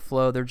like go with the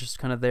flow. They're just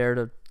kind of there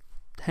to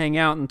hang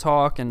out and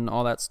talk and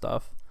all that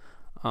stuff.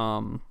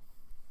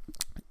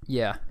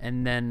 Yeah,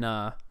 and then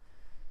I'm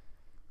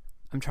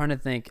trying to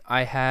think.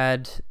 I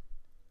had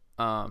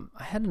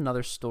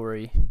another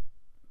story.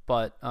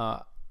 But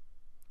I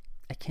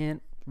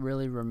can't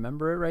really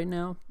remember it right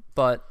now.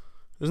 But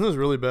isn't this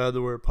really bad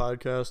that we're a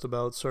podcast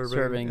about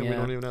serving and yeah. we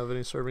don't even have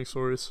any serving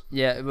stories?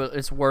 Yeah, but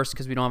it's worse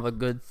because we don't have a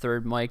good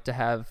third mic to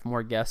have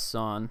more guests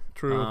on.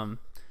 True.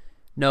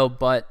 No,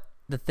 but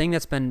the thing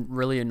that's been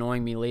really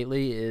annoying me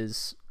lately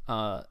is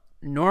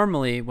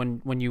normally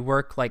when you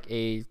work like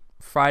a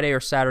Friday or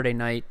Saturday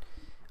night,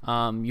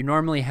 you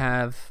normally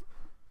have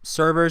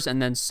servers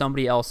and then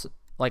somebody else,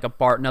 like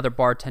another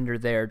bartender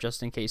there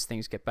just in case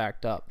things get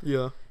backed up.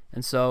 Yeah.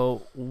 And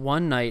so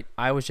one night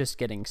I was just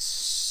getting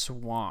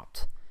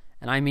swamped.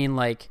 And I mean,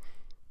 like,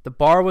 the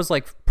bar was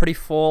like pretty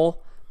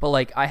full, but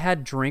like I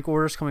had drink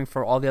orders coming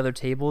for all the other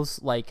tables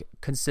like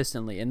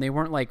consistently, and they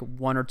weren't like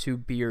one or two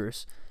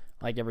beers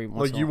like every once in a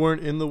while. Like you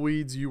weren't in the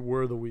weeds, you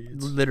were the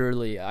weeds.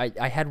 Literally.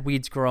 I had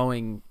weeds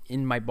growing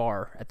in my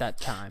bar at that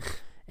time.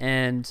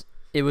 And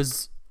it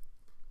was,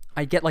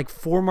 I get like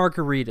 4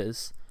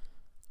 margaritas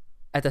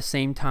at the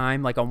same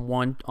time, like on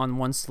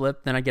one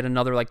slip, then I get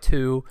another like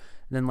 2,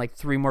 then like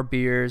 3 more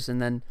beers,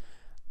 and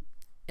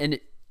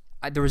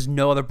there was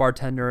no other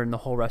bartender in the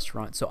whole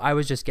restaurant, so I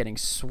was just getting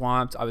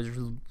swamped. I was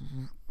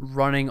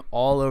running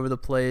all over the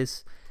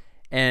place,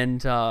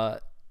 and I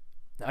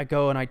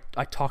go and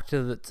I talk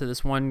to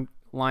this one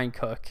line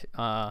cook,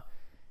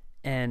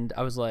 and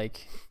I was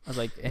like,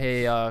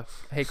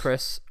 hey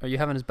Chris, are you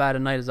having as bad a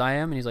night as I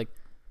am? And he's like,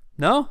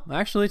 no,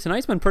 actually,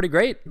 tonight's been pretty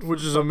great.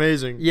 Which is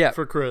amazing. Yeah,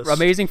 for Chris.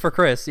 Amazing for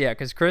Chris. Yeah,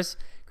 because Chris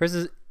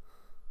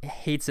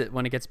hates it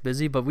when it gets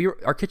busy. But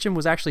our kitchen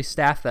was actually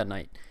staffed that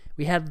night.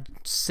 We had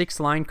 6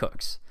 line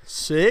cooks.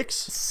 6?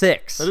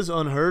 6. That is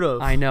unheard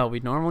of. I know. We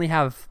normally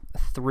have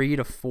 3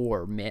 to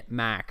 4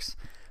 max,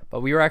 but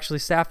we were actually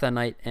staffed that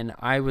night, and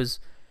I was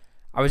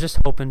just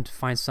hoping to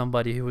find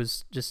somebody who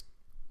was just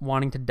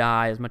wanting to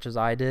die as much as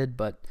I did,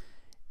 but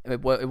it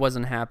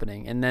wasn't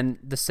happening. And then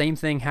the same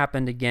thing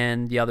happened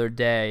again the other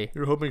day.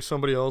 You're hoping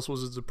somebody else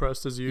was as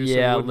depressed as you.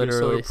 Yeah, so you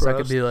literally. so I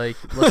could be like,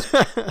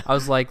 I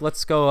was like,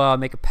 let's go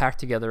make a pack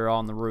together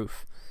on the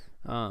roof.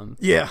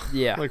 Yeah,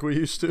 like we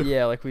used to.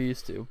 Yeah, like we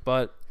used to.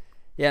 But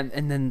yeah,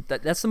 and then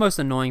that's the most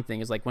annoying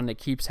thing is like when it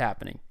keeps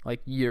happening.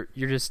 Like you're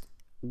just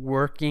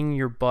working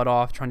your butt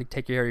off trying to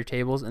take care of your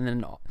tables, and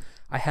then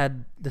I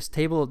had this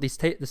table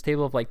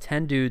of like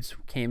 10 dudes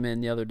who came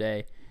in the other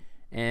day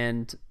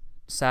and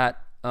sat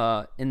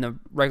in the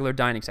regular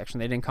dining section.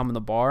 They didn't come in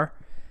the bar,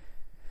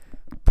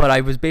 but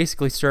I was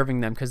basically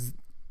serving them because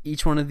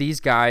each one of these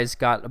guys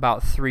got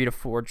about 3 to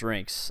 4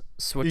 drinks,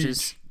 which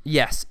is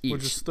each.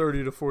 Which is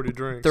 30 to 40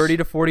 drinks. 30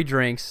 to 40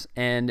 drinks,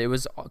 and it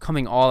was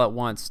coming all at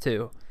once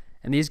too.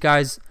 And these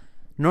guys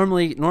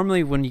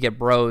normally when you get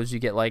bros, you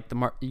get like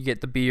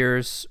the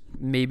beers,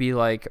 maybe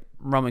like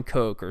rum and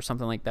coke or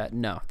something like that.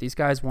 No, these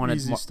guys wanted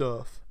easy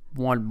stuff.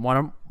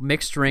 Wanted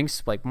mixed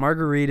drinks like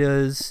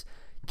margaritas,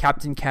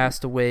 Captain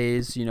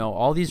Castaways,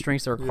 all these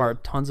drinks that require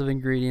tons of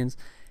ingredients,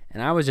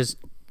 and I was just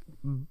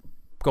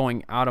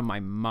going out of my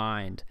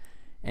mind.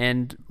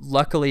 And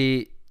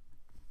luckily,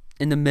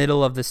 in the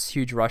middle of this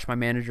huge rush, my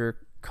manager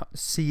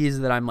sees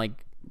that I'm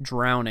like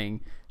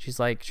drowning. She's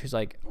like,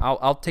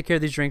 I'll take care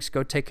of these drinks.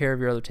 Go take care of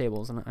your other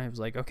tables. And I was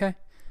like, okay.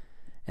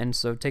 And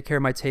so take care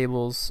of my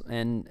tables.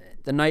 And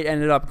the night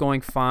ended up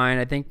going fine.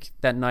 I think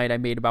that night I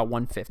made about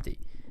 150,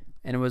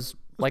 and it was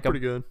like pretty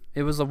good.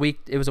 It was a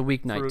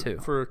weeknight too.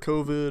 For a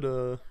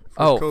COVID.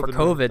 For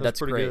COVID, that's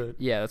pretty great. Good.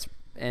 Yeah,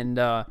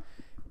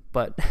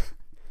 but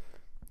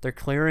they're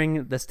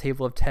clearing this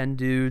table of 10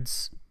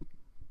 dudes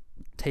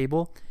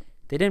table.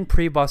 They didn't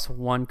pre-bus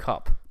one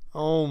cup.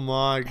 Oh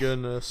my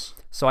goodness.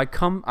 So I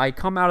come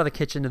out of the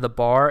kitchen to the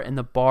bar, and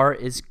the bar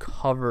is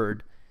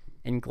covered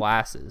in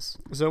glasses.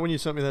 Is that when you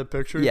sent me that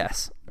picture?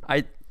 Yes.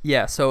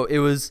 So it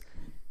was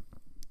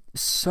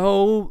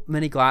so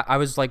many glass. I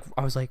was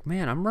like,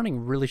 man, I'm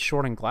running really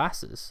short on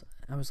glasses.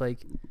 I was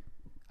like,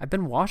 I've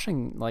been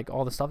washing like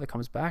all the stuff that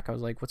comes back. I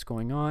was like, what's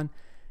going on?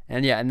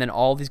 And then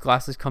all these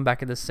glasses come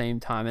back at the same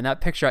time. And that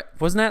picture,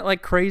 wasn't that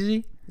like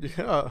crazy?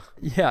 Yeah.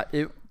 Yeah.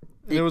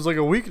 It was like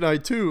a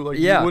weeknight too. Like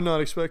you would not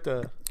expect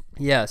that.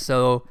 Yeah.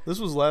 So this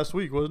was last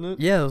week, wasn't it?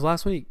 Yeah, it was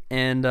last week.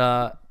 And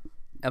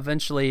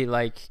eventually,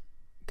 like,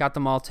 got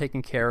them all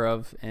taken care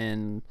of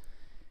and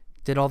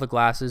did all the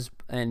glasses.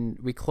 And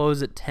we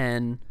closed at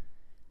 10.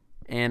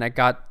 And I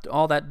got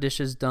all that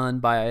dishes done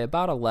by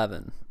about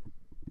 11.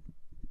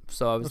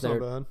 So I was there.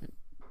 Not bad.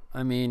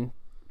 I mean,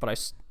 but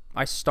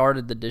I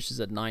started the dishes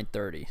at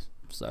 9:30.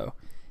 So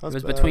That's it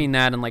was bad. between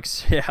that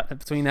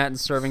and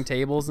serving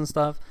tables and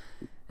stuff.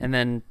 And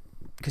then,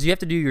 because you have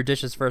to do your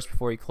dishes first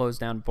before you close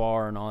down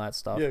bar and all that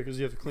stuff. Yeah, because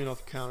you have to clean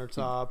off the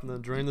countertop and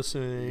then drain the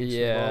sinks.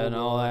 Yeah, and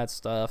all blah. that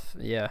stuff.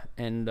 Yeah,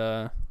 and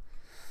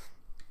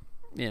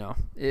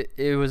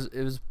it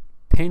was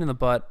pain in the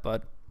butt,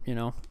 but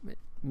it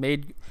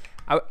made.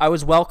 I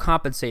was well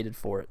compensated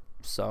for it,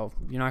 so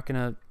you're not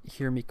gonna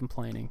hear me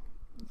complaining.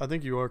 I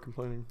think you are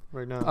complaining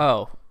right now.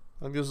 Oh,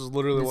 I think this is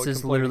literally what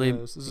complaining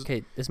is. This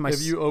okay. This is my.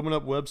 If you open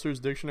up Webster's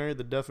dictionary,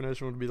 the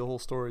definition would be the whole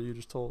story you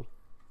just told.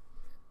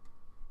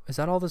 Is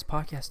that all this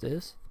podcast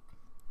is?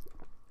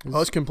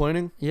 Us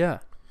complaining? Yeah.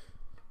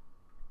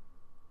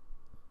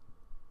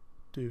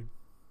 Dude.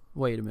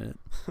 Wait a minute.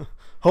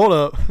 Hold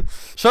up.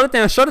 Shut it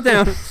down. Shut it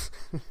down.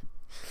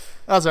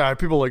 That's all right.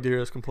 People like to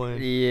hear us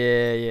complain.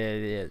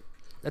 Yeah.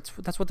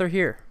 That's what they're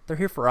here. They're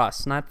here for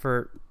us, not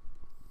to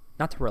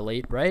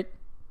relate, right?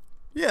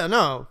 Yeah,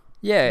 no.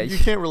 Yeah. You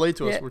can't relate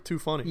to us. We're too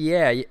funny.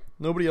 Yeah.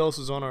 Nobody else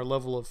is on our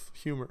level of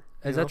humor.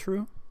 Is that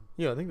true?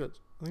 Yeah, I think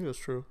that's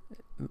true.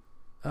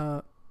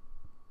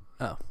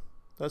 Oh.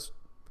 That's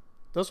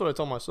what I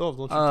tell myself.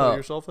 Don't you tell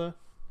yourself that?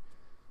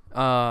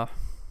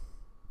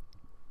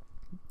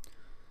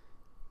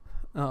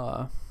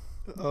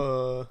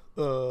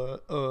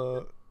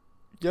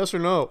 Yes or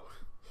no?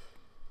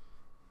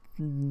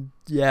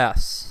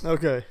 Yes.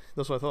 Okay,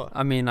 that's what I thought.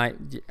 I mean, I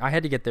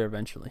had to get there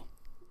eventually,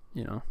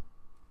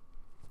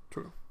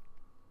 True.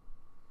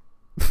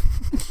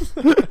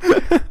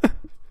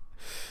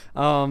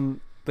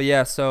 But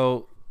yeah,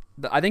 so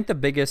I think the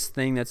biggest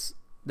thing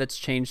that's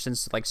changed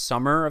since like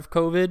summer of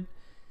COVID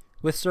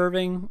with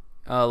serving,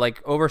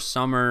 like over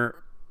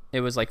summer,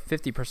 it was like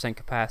 50%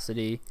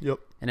 capacity. Yep.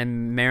 And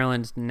in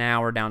Maryland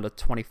now we're down to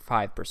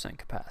 25%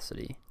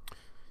 capacity.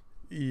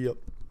 Yep.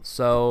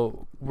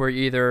 So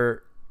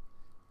the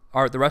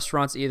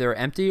restaurant's either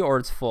empty or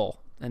it's full,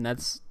 and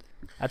that's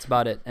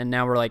about it. And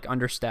now we're like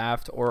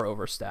understaffed or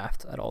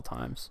overstaffed at all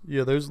times.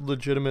 Yeah, there's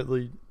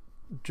legitimately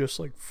just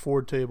like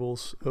 4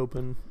 tables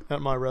open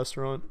at my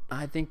restaurant.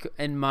 I think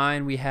in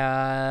mine we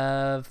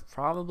have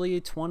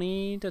probably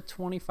 20 to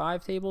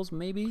 25 tables,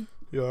 maybe.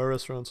 Yeah, our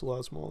restaurant's a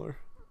lot smaller.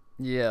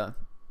 Yeah.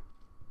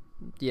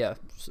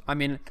 I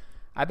mean,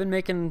 I've been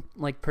making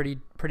like pretty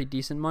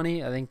decent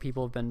money. I think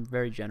people have been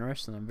very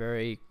generous, and I'm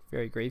very,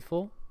 very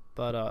grateful.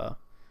 But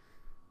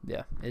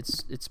yeah,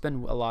 it's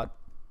been a lot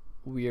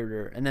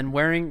weirder. And then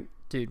wearing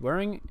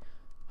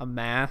a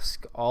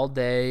mask all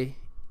day.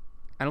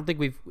 I don't think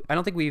we've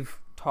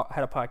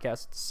had a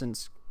podcast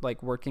since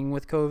like working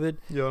with COVID.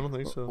 Yeah, I don't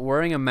think so.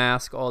 Wearing a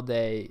mask all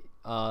day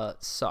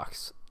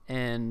sucks.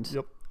 And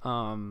yep.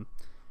 And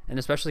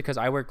especially because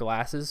I wear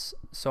glasses,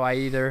 so I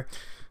either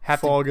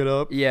have fog it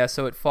up. Yeah,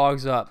 so it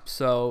fogs up.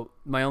 So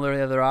my only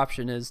other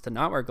option is to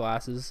not wear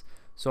glasses.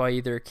 So I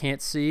either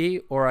can't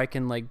see or I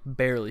can like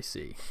barely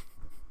see.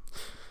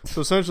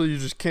 So essentially, you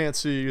just can't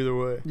see either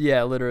way.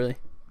 Yeah, literally.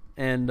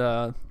 And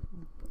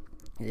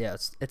yeah,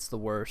 it's the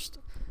worst.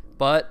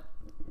 But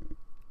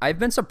I've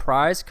been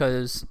surprised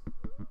because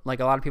like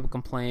a lot of people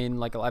complain.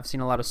 Like I've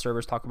seen a lot of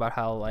servers talk about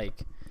how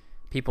like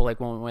people like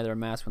won't wear their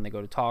mask when they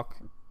go to talk,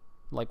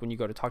 like when you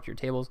go to talk to your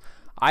tables.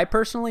 I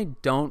personally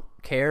don't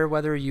care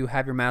whether you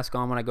have your mask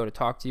on when I go to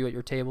talk to you at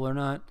your table or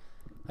not.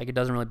 Like it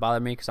doesn't really bother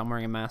me because I'm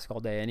wearing a mask all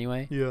day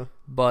anyway. Yeah.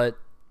 But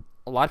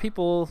a lot of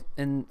people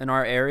in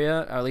our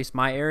area, or at least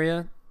my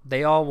area,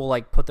 they all will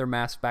like put their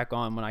mask back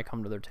on when I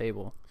come to their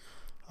table.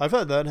 I've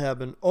had that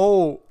happen.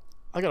 Oh,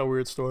 I got a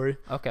weird story.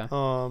 Okay.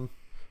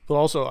 But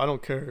also I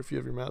don't care if you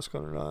have your mask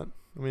on or not.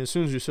 I mean, as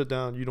soon as you sit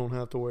down, you don't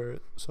have to wear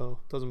it, so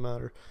it doesn't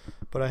matter.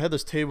 But I had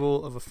this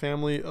table of a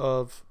family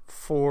of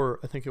 4,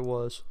 I think it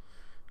was,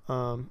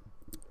 and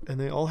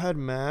they all had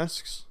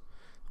masks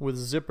with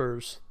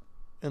zippers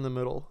in the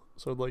middle,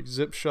 so like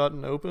zip shut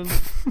and open.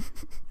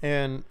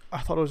 And I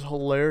thought it was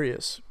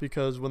hilarious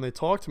because when they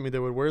talked to me, they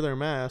would wear their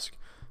mask,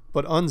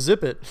 but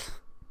unzip it.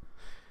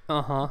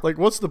 Like,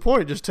 what's the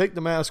point? Just take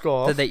the mask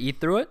off. Did they eat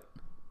through it?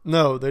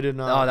 No, they did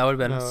not. Oh, that would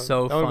have been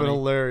so funny. That would have been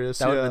hilarious.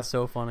 That would have been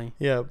so funny.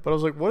 Yeah, but I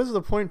was like, what is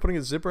the point in putting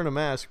a zipper in a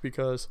mask?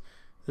 Because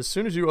as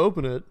soon as you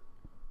open it,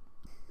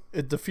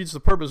 it defeats the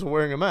purpose of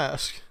wearing a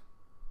mask.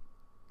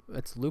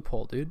 It's a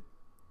loophole, dude.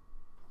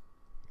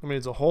 I mean,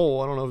 it's a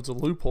hole. I don't know if it's a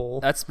loophole.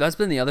 That's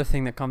been the other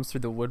thing that comes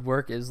through the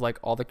woodwork is like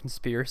all the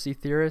conspiracy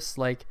theorists.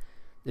 Like,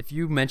 if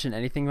you mention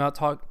anything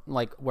about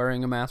like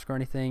wearing a mask or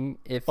anything,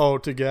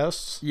 to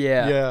guests.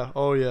 Yeah. Yeah.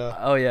 Oh yeah.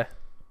 Oh yeah.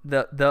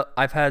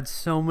 I've had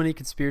so many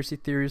conspiracy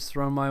theories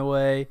thrown my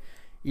way.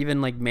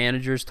 Even like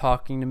managers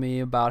talking to me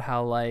about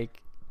how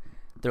like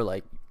they're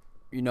like,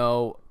 you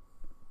know,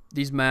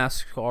 these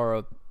masks are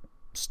a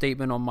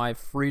statement on my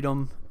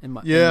freedom and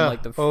my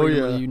like the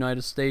freedom of the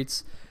United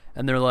States.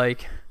 And they're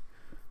like,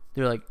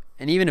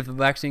 and even if the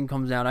vaccine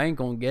comes out, I ain't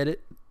gonna get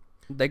it.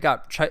 They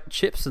got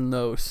chips in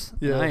those.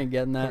 Yeah, I ain't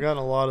getting that. I've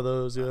gotten a lot of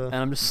those. Yeah, and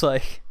I'm just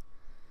like,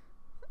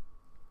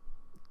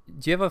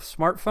 do you have a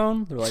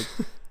smartphone? They're like,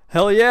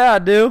 hell yeah, I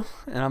do.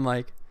 And I'm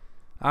like,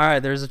 all right,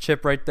 there's a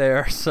chip right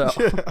there. So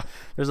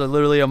there's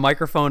literally a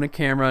microphone, a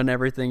camera, and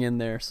everything in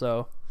there.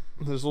 So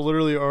there's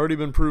literally already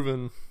been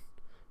proven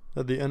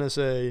that the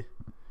NSA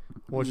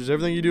watches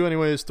everything you do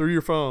anyways through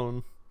your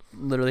phone.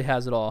 Literally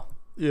has it all.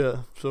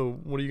 Yeah. So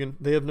what are you gonna?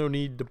 They have no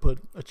need to put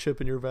a chip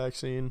in your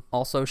vaccine.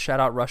 Also, shout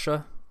out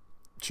Russia.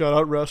 Shout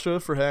out Russia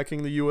for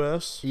hacking the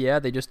U.S. Yeah,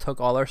 they just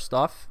took all our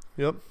stuff.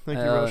 Yep. Thank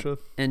you, Russia.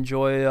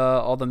 Enjoy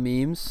all the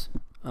memes.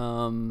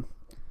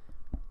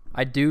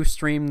 I do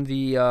stream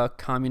the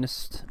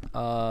communist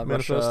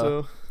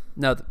manifesto.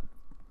 Russia.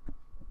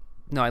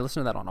 No, I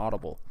listen to that on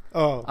Audible.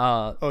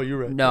 Oh, you're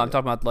right. No, I'm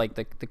talking about like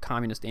the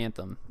communist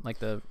anthem, like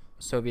the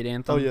Soviet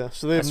anthem. Oh yeah,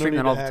 so they have no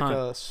need to hack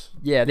us.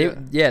 Yeah,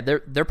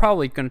 they're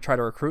probably going to try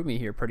to recruit me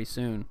here pretty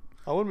soon.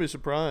 I wouldn't be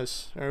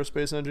surprised.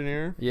 Aerospace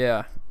engineer.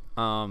 Yeah.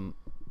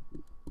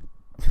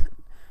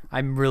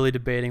 I'm really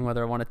debating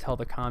whether I want to tell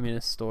the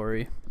communist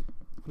story.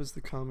 What is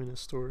the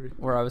communist story?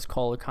 Where I was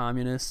called a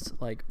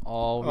communist like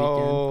all weekend.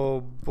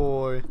 Oh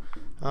boy.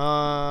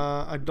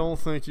 I don't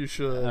think you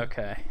should.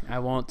 Okay, I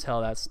won't tell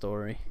that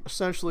story.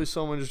 Essentially,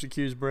 someone just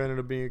accused Brandon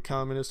of being a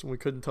communist, and we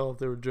couldn't tell if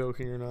they were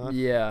joking or not.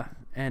 Yeah,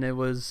 and it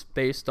was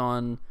based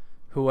on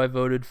who I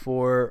voted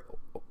for,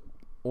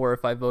 or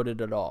if I voted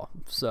at all.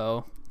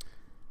 So.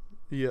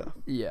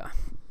 Yeah.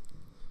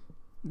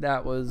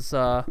 That was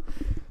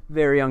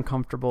very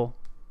uncomfortable.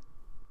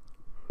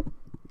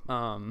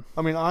 I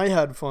mean, I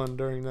had fun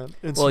during that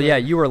incident. Well, yeah,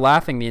 you were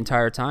laughing the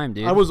entire time,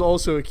 dude. I was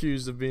also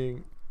accused of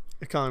being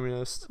a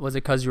communist. Was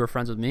it because you were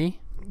friends with me?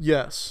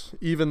 Yes,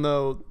 even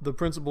though the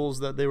principles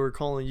that they were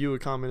calling you a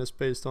communist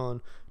based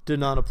on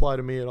did not apply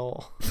to me at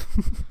all.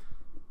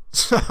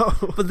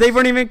 But they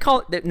weren't even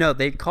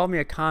they called me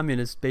a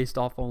communist based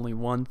off only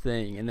one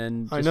thing, and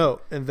then I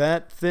know, and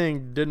that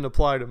thing didn't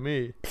apply to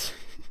me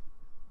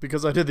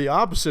because I did the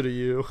opposite of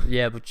you.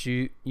 Yeah, but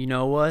you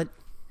know what?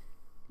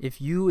 If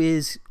you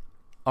is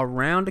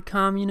around a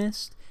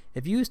communist,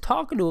 if you was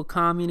talking to a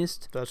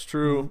communist, that's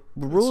true.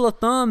 Rule of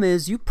thumb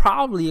is you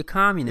probably a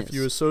communist. If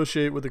you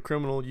associate with a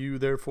criminal, you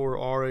therefore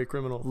are a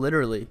criminal.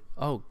 Literally.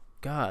 Oh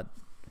God,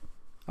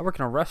 I work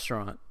in a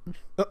restaurant.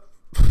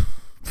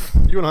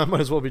 You and I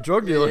might as well be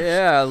drug dealers.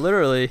 Yeah,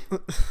 literally.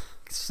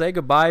 Say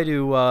goodbye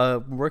to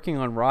working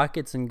on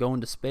rockets and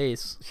going to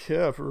space.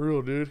 Yeah, for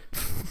real, dude.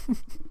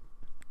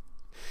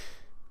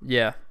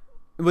 Yeah.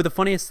 But the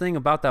funniest thing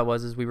about that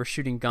is we were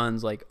shooting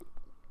guns like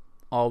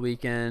all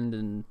weekend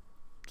and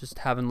just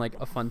having like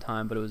a fun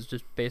time, but it was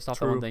just based off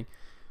that one thing.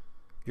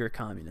 You're a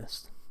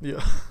communist.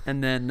 Yeah.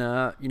 And then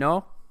I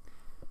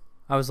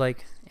was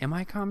like, am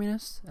I a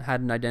communist? I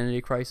had an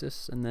identity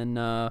crisis, and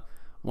then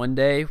one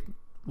day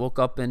woke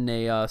up in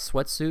a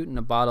sweatsuit and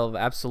a bottle of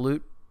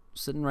Absolute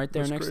sitting right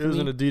there next to me. It was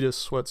an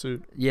Adidas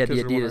sweatsuit. Yeah,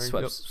 the Adidas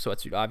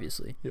sweatsuit,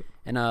 obviously. Yep.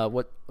 And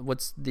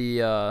what's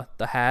the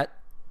hat?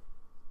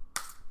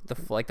 The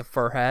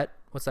fur hat.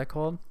 What's that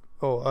called?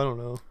 Oh, I don't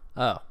know.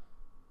 Oh,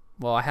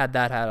 well, I had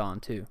that hat on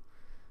too,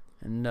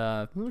 and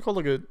isn't it called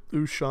like a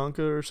Ushanka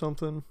or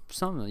something?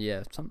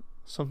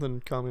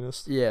 Something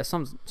communist. Yeah,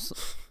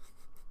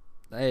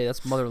 hey,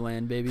 that's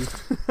motherland, baby.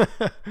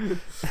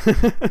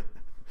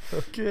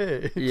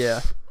 Okay.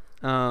 Yeah.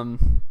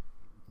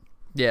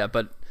 Yeah,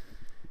 but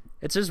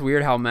it's just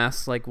weird how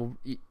masks like will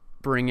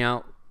bring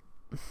out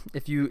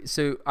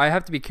so I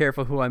have to be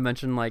careful who I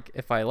mention, like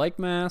if I like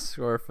masks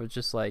or if it's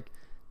just like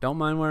don't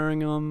mind wearing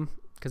them,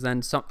 because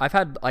then I've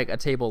had like a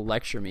table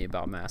lecture me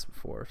about masks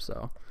before.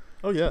 So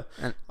oh yeah,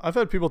 and I've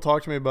had people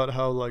talk to me about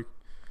how like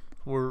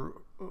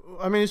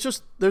it's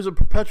just there's a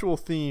perpetual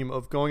theme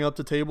of going up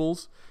to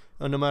tables,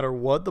 and no matter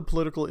what the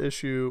political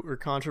issue or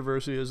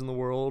controversy is in the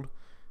world,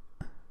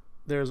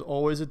 there's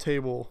always a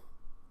table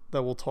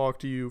that will talk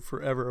to you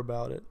forever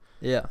about it.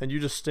 yeah, And you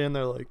just stand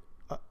there like,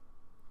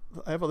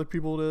 I have other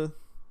people to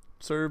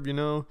serve,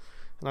 and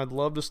I'd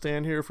love to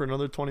stand here for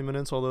another 20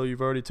 minutes, although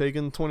you've already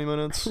taken 20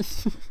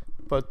 minutes.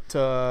 But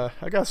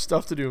I got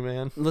stuff to do,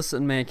 man.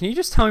 Listen, man, can you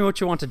just tell me what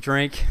you want to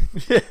drink?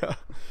 Yeah.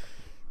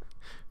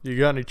 You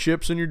got any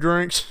chips in your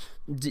drinks?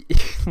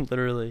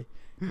 Literally.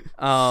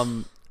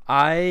 Do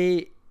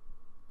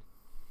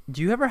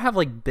you ever have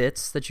like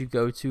bits that you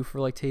go to for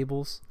like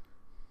tables?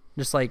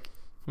 Just like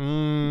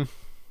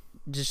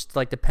just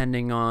like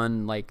depending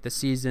on like the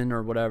season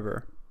or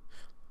whatever.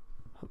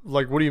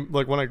 Like what do you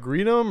like when I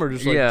greet them, or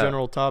just like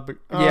general topic?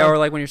 Yeah, or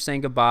like when you're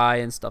saying goodbye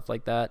and stuff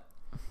like that.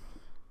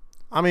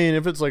 I mean,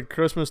 if it's like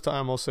Christmas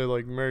time, I'll say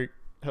like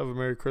have a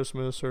Merry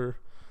Christmas, or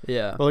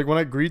yeah. But like when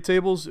I greet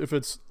tables, if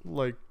it's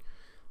like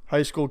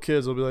high school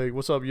kids, I'll be like,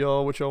 "What's up,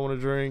 y'all? What y'all want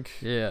to drink?"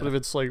 Yeah. But if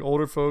it's like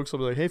older folks, I'll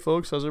be like, "Hey,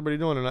 folks, how's everybody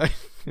doing tonight?"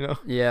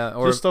 Yeah,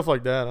 or just stuff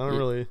like that. I don't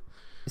really.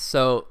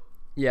 So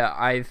yeah,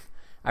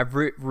 I've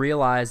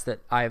realized that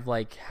I've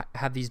like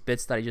have these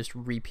bits that I just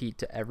repeat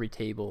to every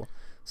table.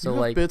 So you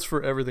have like bits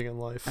for everything in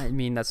life. I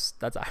mean that's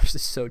actually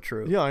so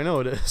true. Yeah, I know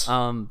it is.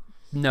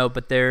 No,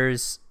 but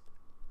there's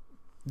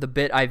the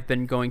bit I've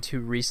been going to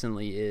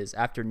recently is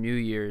after New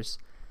Year's,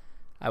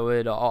 I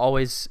would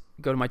always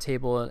go to my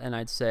table and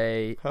I'd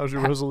say, "How's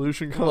your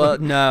resolution going?" Well,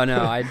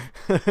 no,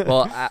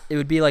 it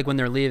would be like when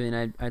they're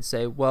leaving, I'd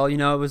say, "Well, it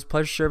was a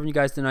pleasure serving you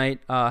guys tonight.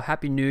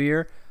 Happy New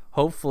Year.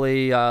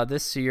 Hopefully,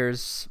 this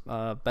year's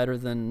better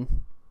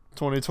than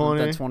 2020.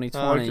 Than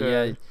 2020."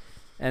 Okay. Yeah,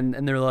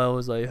 and they're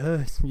always like,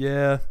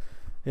 "Yeah,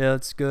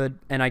 that's good."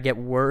 And I get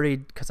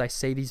worried because I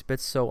say these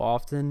bits so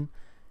often,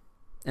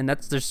 and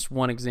that's just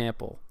one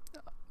example.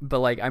 But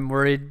like I'm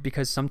worried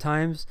because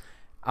sometimes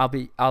I'll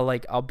be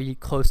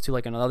close to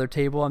like another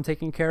table I'm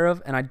taking care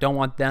of, and I don't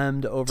want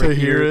them to overhear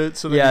to hear it,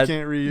 so that you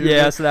can't reuse it.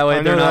 Yeah, so that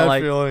way they're not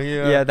like feeling,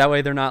 that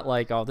way they're not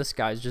like, "Oh, this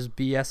guy's just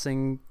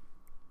BSing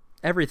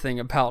everything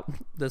about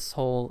this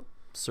whole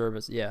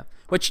service." Yeah,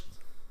 which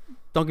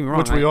don't get me wrong,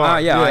 which we are.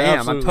 I am.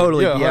 Absolutely. I'm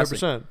totally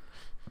BSing.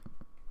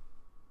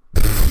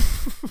 BSing.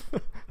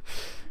 100%.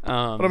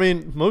 But I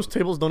mean, most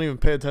tables don't even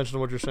pay attention to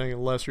what you're saying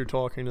unless you're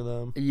talking to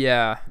them.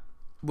 Yeah,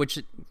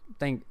 which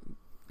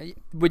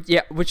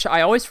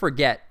I always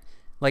forget.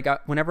 Like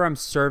whenever I'm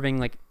serving,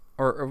 like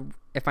or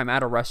if I'm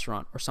at a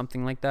restaurant or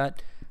something like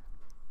that,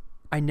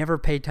 I never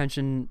pay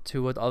attention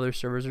to what other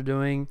servers are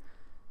doing.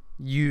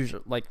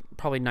 Usually, like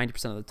probably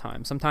 90% of the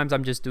time. Sometimes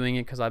I'm just doing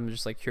it because I'm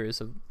just like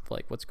curious of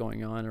like what's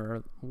going on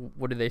or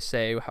what do they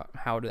say,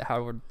 how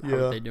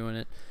are they doing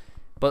it.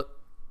 But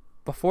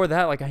before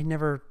that, like I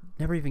never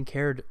even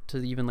cared to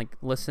even like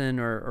listen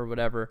or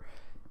whatever.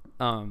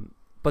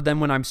 But then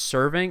when I'm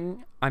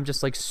serving, I'm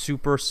just like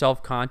super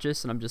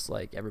self-conscious, and I'm just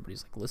like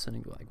everybody's like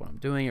listening to like what I'm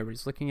doing,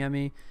 everybody's looking at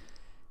me.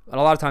 But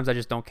a lot of times I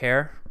just don't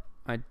care.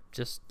 I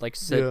just like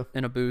sit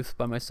in a booth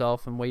by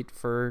myself and wait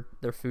for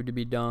their food to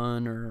be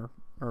done or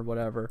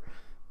whatever.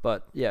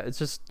 But yeah, it's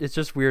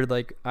just weird.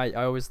 Like I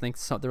always think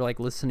they're like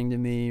listening to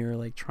me or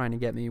like trying to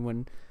get me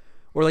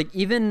or like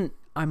even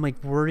I'm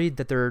like worried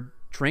that their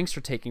drinks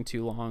are taking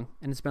too long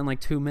and it's been like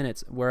 2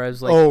 minutes.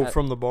 Whereas like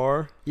from the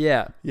bar.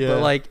 Yeah.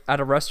 But like at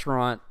a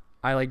restaurant,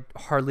 I like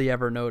hardly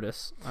ever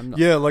notice.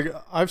 Like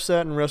I've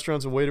sat in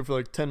restaurants and waited for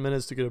like 10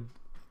 minutes to get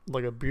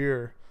a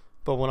beer.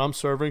 But when I'm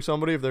serving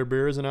somebody, if their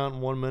beer isn't out in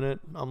 1 minute,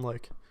 I'm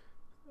like,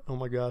 oh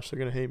my gosh, they're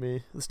going to hate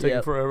me. It's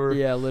taking forever.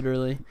 Yeah,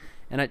 literally.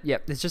 And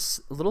it's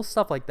just little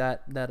stuff like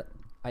that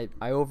I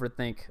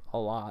overthink a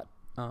lot.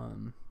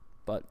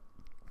 But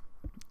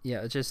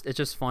yeah, it's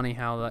just funny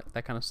how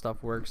that kind of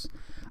stuff works.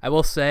 I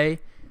will say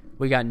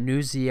we got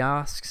new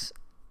kiosks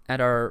at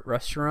our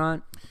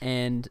restaurant,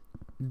 and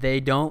they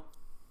don't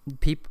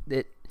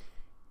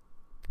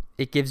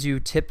it gives you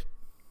tip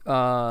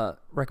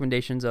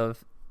recommendations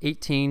of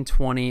 18,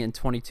 20, and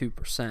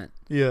 22%.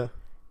 Yeah.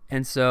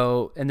 And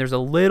there's a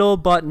little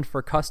button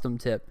for custom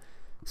tip.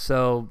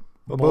 So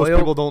most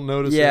people don't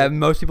notice it. Yeah,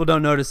 most people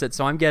don't notice it.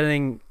 So I'm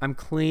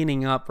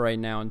cleaning up right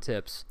now in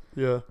tips.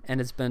 Yeah.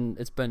 And it's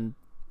been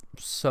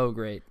so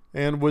great.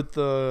 And with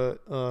the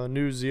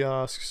new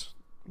kiosks,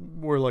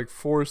 we're like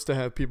forced to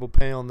have people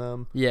pay on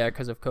them. Yeah,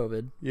 because of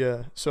COVID.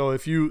 Yeah. So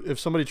if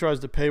somebody tries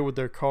to pay with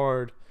their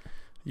card,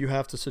 you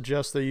have to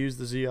suggest they use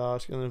the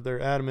kiosk, and if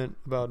they're adamant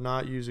about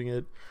not using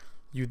it,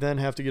 you then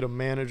have to get a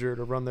manager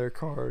to run their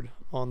card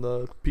on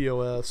the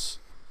POS.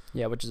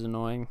 Yeah, which is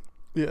annoying.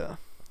 Yeah.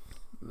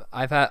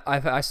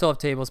 I still have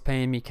tables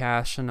paying me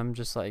cash, and I'm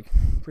just like,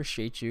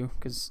 appreciate you,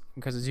 because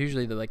it's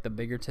usually the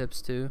bigger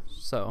tips too.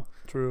 So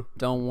true.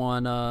 Don't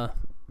want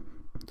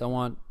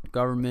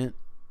government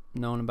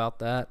knowing about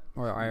that,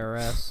 or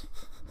IRS.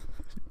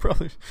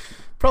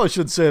 Probably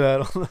should say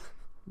that.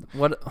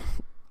 What?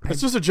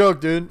 It's just a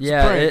joke, dude. It's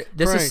Yeah, a prank.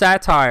 this is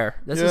satire.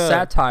 This is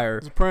satire.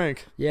 It's a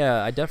prank.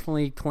 Yeah, I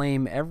definitely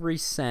claim every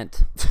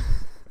cent.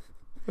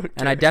 Okay.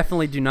 And I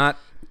definitely do not.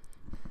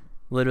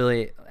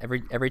 Literally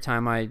every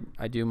time I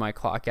do my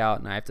clock out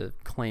and I have to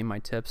claim my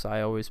tips,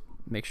 I always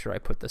make sure I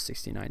put the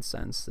 69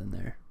 cents in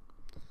there.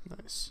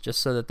 Nice.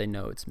 Just so that they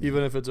know it's me.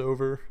 Even if it's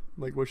over,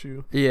 like what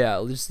you.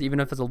 Yeah, just even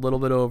if it's a little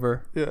bit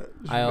over. Yeah,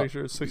 just make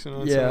sure it's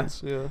 69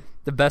 cents. Yeah.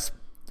 The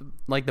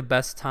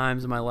best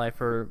times of my life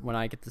are when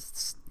I get to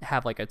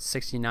have like a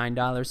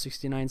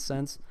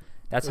 $69.69.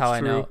 That's how I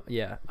know.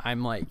 Yeah,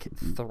 I'm like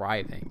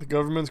thriving. The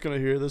government's gonna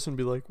hear this and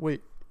be like,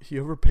 "Wait, he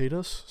overpaid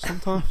us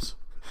sometimes."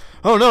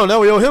 Oh no, now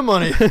we owe him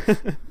money.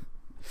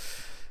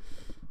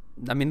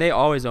 I mean, they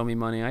always owe me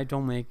money. I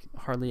don't make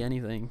hardly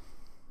anything.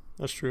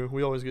 That's true.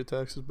 We always get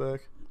taxes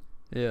back.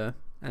 Yeah,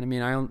 and I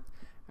mean, I don't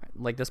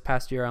like this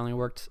past year. I only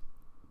worked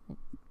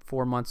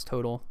 4 months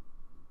total.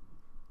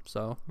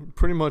 So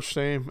pretty much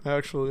same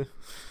actually.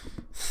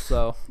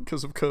 So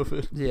because of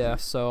COVID. Yeah,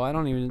 so I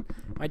don't even.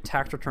 My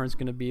tax return is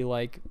gonna be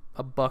like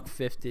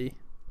 $1.50.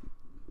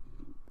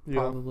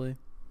 Probably.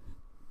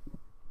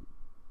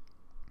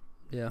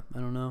 Yeah, I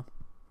don't know.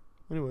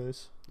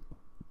 Anyways,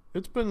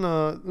 it's been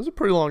it was a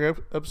pretty long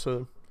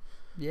episode.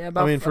 Yeah,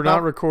 for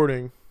not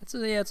recording.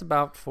 It's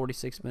about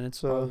 46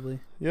 minutes probably.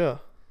 Yeah.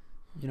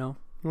 You know.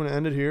 You want to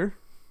end it here?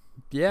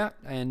 Yeah,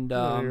 and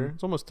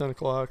it's almost 10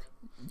 o'clock.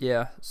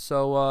 Yeah,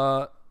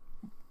 so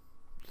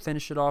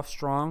finish it off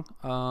strong.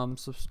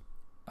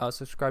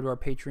 Subscribe to our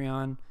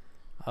Patreon.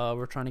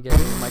 We're trying to get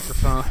a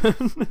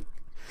microphone.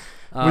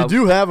 We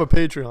do have a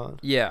Patreon.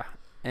 Yeah,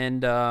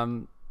 and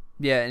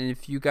and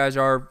if you guys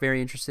are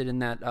very interested in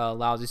that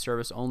lousy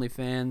service,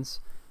 OnlyFans,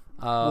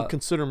 we'll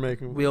consider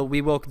making.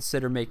 We will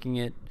consider making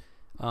it.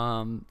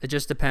 It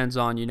just depends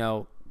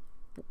on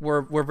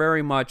we're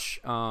very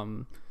much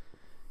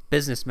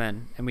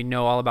businessmen, and we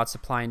know all about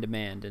supply and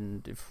demand,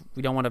 and if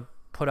we don't want to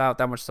put out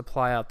that much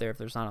supply out there if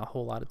there's not a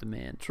whole lot of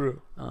demand.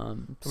 True.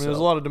 There's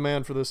a lot of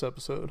demand for this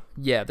episode.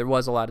 Yeah, there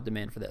was a lot of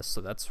demand for this,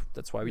 so that's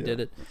why we did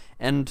it,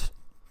 and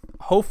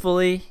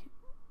hopefully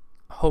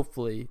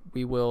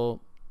we will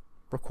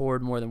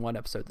record more than one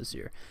episode this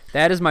year.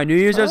 That is my New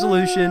Year's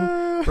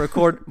resolution.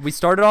 We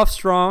started off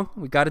strong.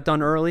 We got it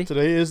done early.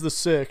 Today is the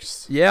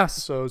 6th.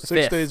 Yes. So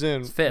 6 days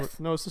in. It's 5th.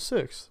 No, it's the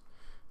 6th.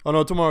 Oh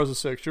no, tomorrow's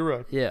the 6th. You're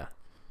right. Yeah.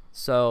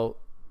 So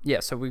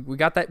we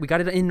got that. We got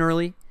it in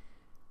early,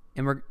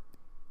 and we're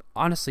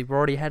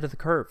already ahead of the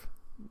curve.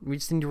 We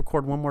just need to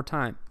record one more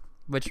time,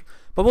 but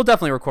we'll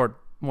definitely record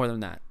more than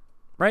that,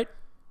 right?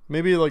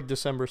 Maybe like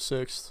December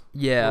 6th.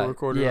 Yeah. We'll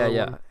record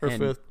yeah. Or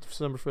 5th,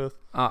 December 5th.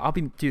 I'll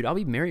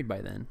be married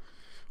by then.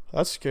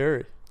 That's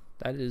scary.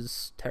 That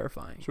is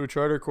terrifying. Should we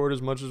try to record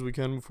as much as we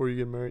can before you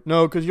get married?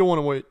 No, because you'll want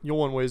to wait. You'll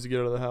want ways to get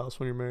out of the house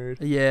when you're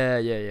married. Yeah.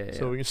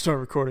 So we can start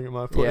recording at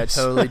my place.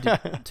 Yeah, totally.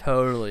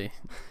 Totally.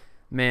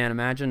 Man,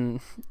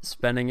 imagine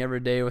spending every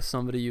day with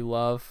somebody you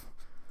love.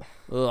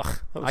 Ugh.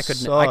 I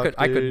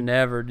could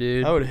never,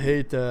 dude. I would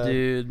hate that.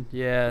 Dude,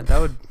 yeah, that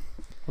would.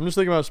 I'm just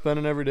thinking about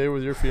spending every day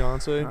with your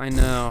fiance. I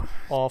know.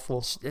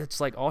 Awful. It's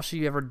like all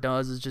she ever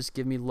does is just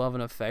give me love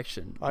and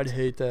affection. I'd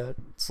hate that.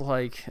 It's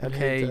like,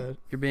 okay,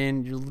 you're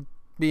being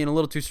a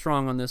little too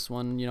strong on this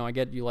one. I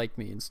get you like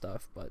me and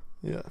stuff, but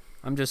yeah,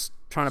 I'm just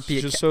trying to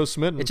be just so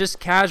smitten. It's just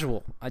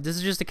casual. This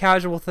is just a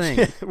casual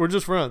thing. We're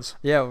just friends.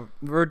 Yeah,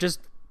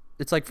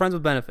 it's like friends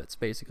with benefits,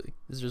 basically.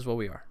 This is just what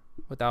we are,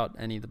 without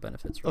any of the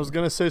benefits. I was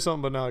gonna say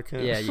something, but now I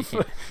can't. Yeah, you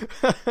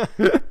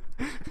can't.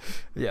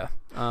 Yeah.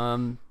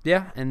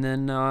 Yeah, and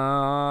then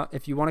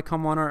if you want to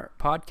come on our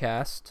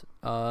podcast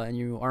and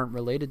you aren't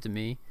related to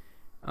me,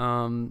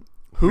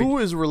 who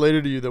is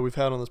related to you that we've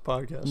had on this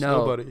podcast?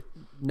 Nobody.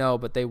 No,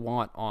 but they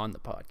want on the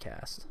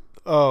podcast.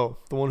 Oh,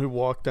 the one who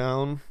walked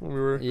down when we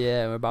were.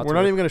 Yeah, we're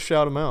not even gonna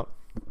shout him out.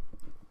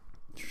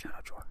 Shout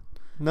out Jordan.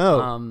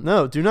 No,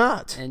 no, do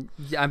not. And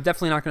I'm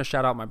definitely not gonna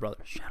shout out my brother.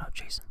 Shout out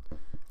Jason.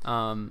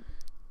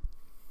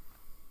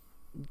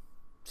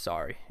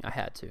 Sorry, I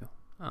had to.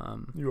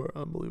 You are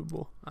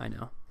unbelievable. I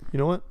know. You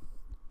know what?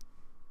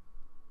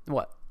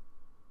 What?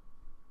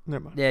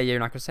 Never mind. Yeah, you're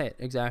not gonna say it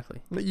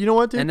exactly. You know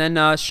what, dude? And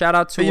then shout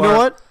out to. You know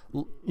what?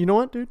 You know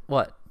what, dude?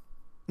 What?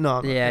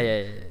 No.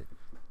 Yeah.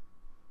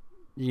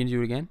 You gonna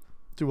do it again?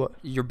 Do what?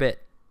 Your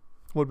bit.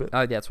 What bit?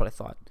 Oh, yeah, that's what I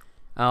thought.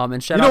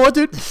 And shout out. You know what,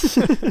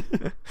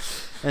 dude?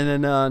 And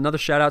then another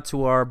shout out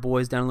to our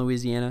boys down in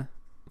Louisiana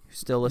who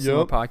still listen to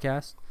the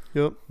podcast.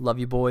 Yep. Love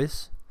you,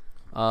 boys.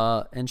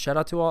 And shout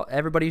out to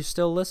everybody who's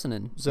still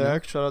listening.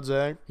 Zach, shout out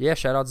Zach. Yeah,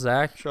 shout out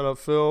Zach. Shout out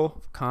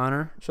Phil.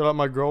 Connor. Shout out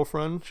my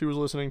girlfriend. She was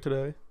listening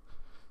today.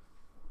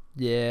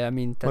 Yeah, I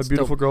mean that's my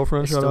beautiful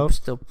girlfriend. Shout out.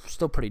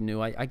 Still pretty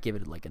new. I give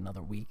it like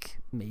another week,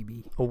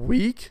 maybe. A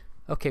week?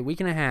 Okay, week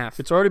and a half.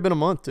 It's already been a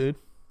month, dude.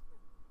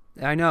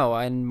 I know,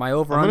 and my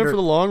over I'm under. in it for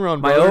the long run,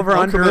 my brother. over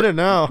I'm under committed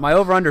now. My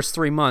over under is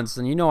 3 months,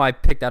 and I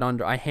picked that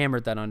under. I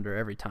hammered that under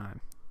every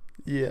time.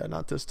 Yeah,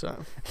 not this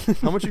time.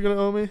 How much you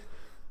gonna owe me?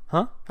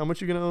 Huh? How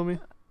much you gonna owe me?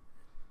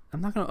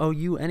 I'm not gonna owe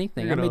you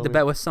anything. You're I gonna made the owe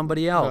bet me. with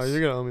somebody else. No,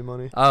 you're gonna owe me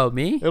money. Oh,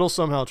 me? It'll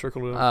somehow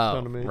trickle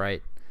down to me.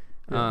 Right.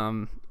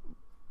 Yeah.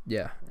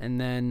 Yeah, and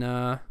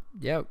then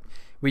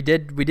we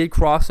did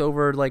cross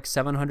over like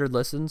 700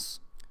 listens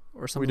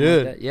or something. We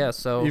did. Like that. Yeah.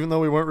 So even though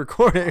we weren't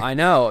recording, I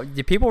know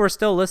the people were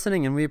still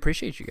listening, and we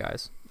appreciate you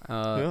guys.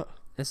 yeah.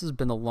 This has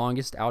been the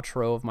longest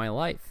outro of my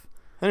life.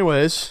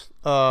 Anyways,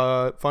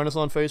 find us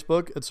on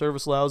Facebook at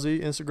Service Lousy,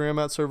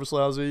 Instagram at Service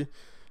Lousy.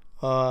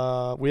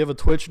 We have a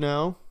Twitch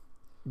now.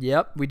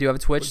 Yep, we do have a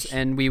Twitch,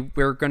 and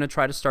we're gonna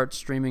try to start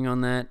streaming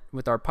on that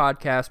with our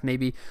podcast.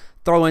 Maybe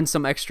throw in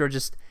some extra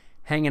just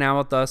hanging out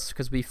with us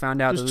because we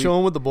found out just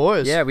chilling with the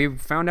boys. Yeah, we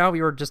found out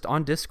we were just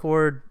on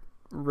Discord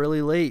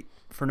really late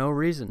for no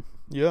reason.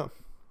 Yeah.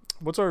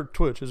 What's our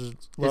Twitch? Is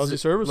it Lousy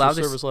Service or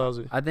Service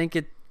Lousy? I think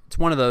it's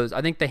one of those.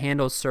 I think the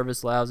handle is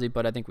Service Lousy,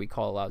 but I think we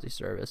call it Lousy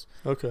Service.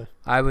 Okay.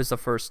 I was the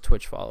first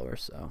Twitch follower,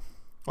 so.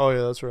 Oh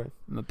yeah, that's right.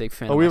 I'm a big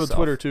fan. Oh, we have a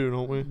Twitter too,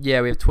 don't we?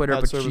 Yeah, we have Twitter,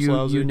 but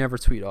Lousy. you never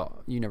tweet.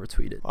 You never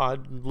tweeted. I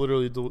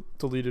literally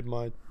deleted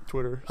my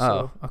Twitter.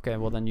 So. Oh, okay.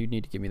 Well, then you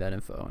need to give me that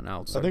info, and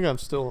I'll. I think I'm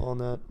still on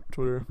that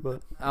Twitter,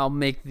 but I'll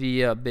make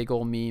the big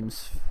old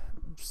memes,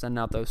 send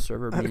out those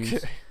server memes.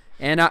 Okay.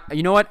 And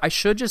you know what? I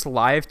should just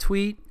live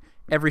tweet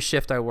every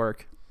shift I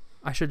work.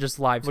 I should just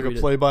live tweet like a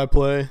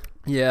play-by-play.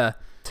 Yeah.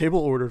 Table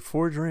ordered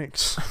 4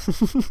 drinks.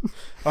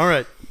 All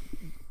right.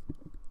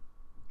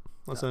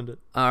 Let's end it.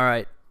 All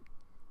right.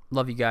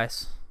 Love you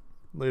guys.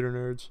 Later,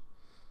 nerds.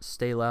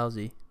 Stay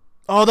lousy.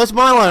 Oh, that's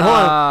my line. Hold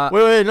on.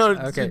 Wait. No.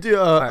 Okay.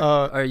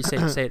 All right, you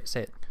say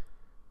it.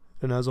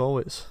 And as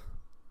always,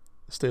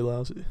 stay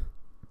lousy.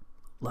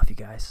 Love you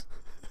guys.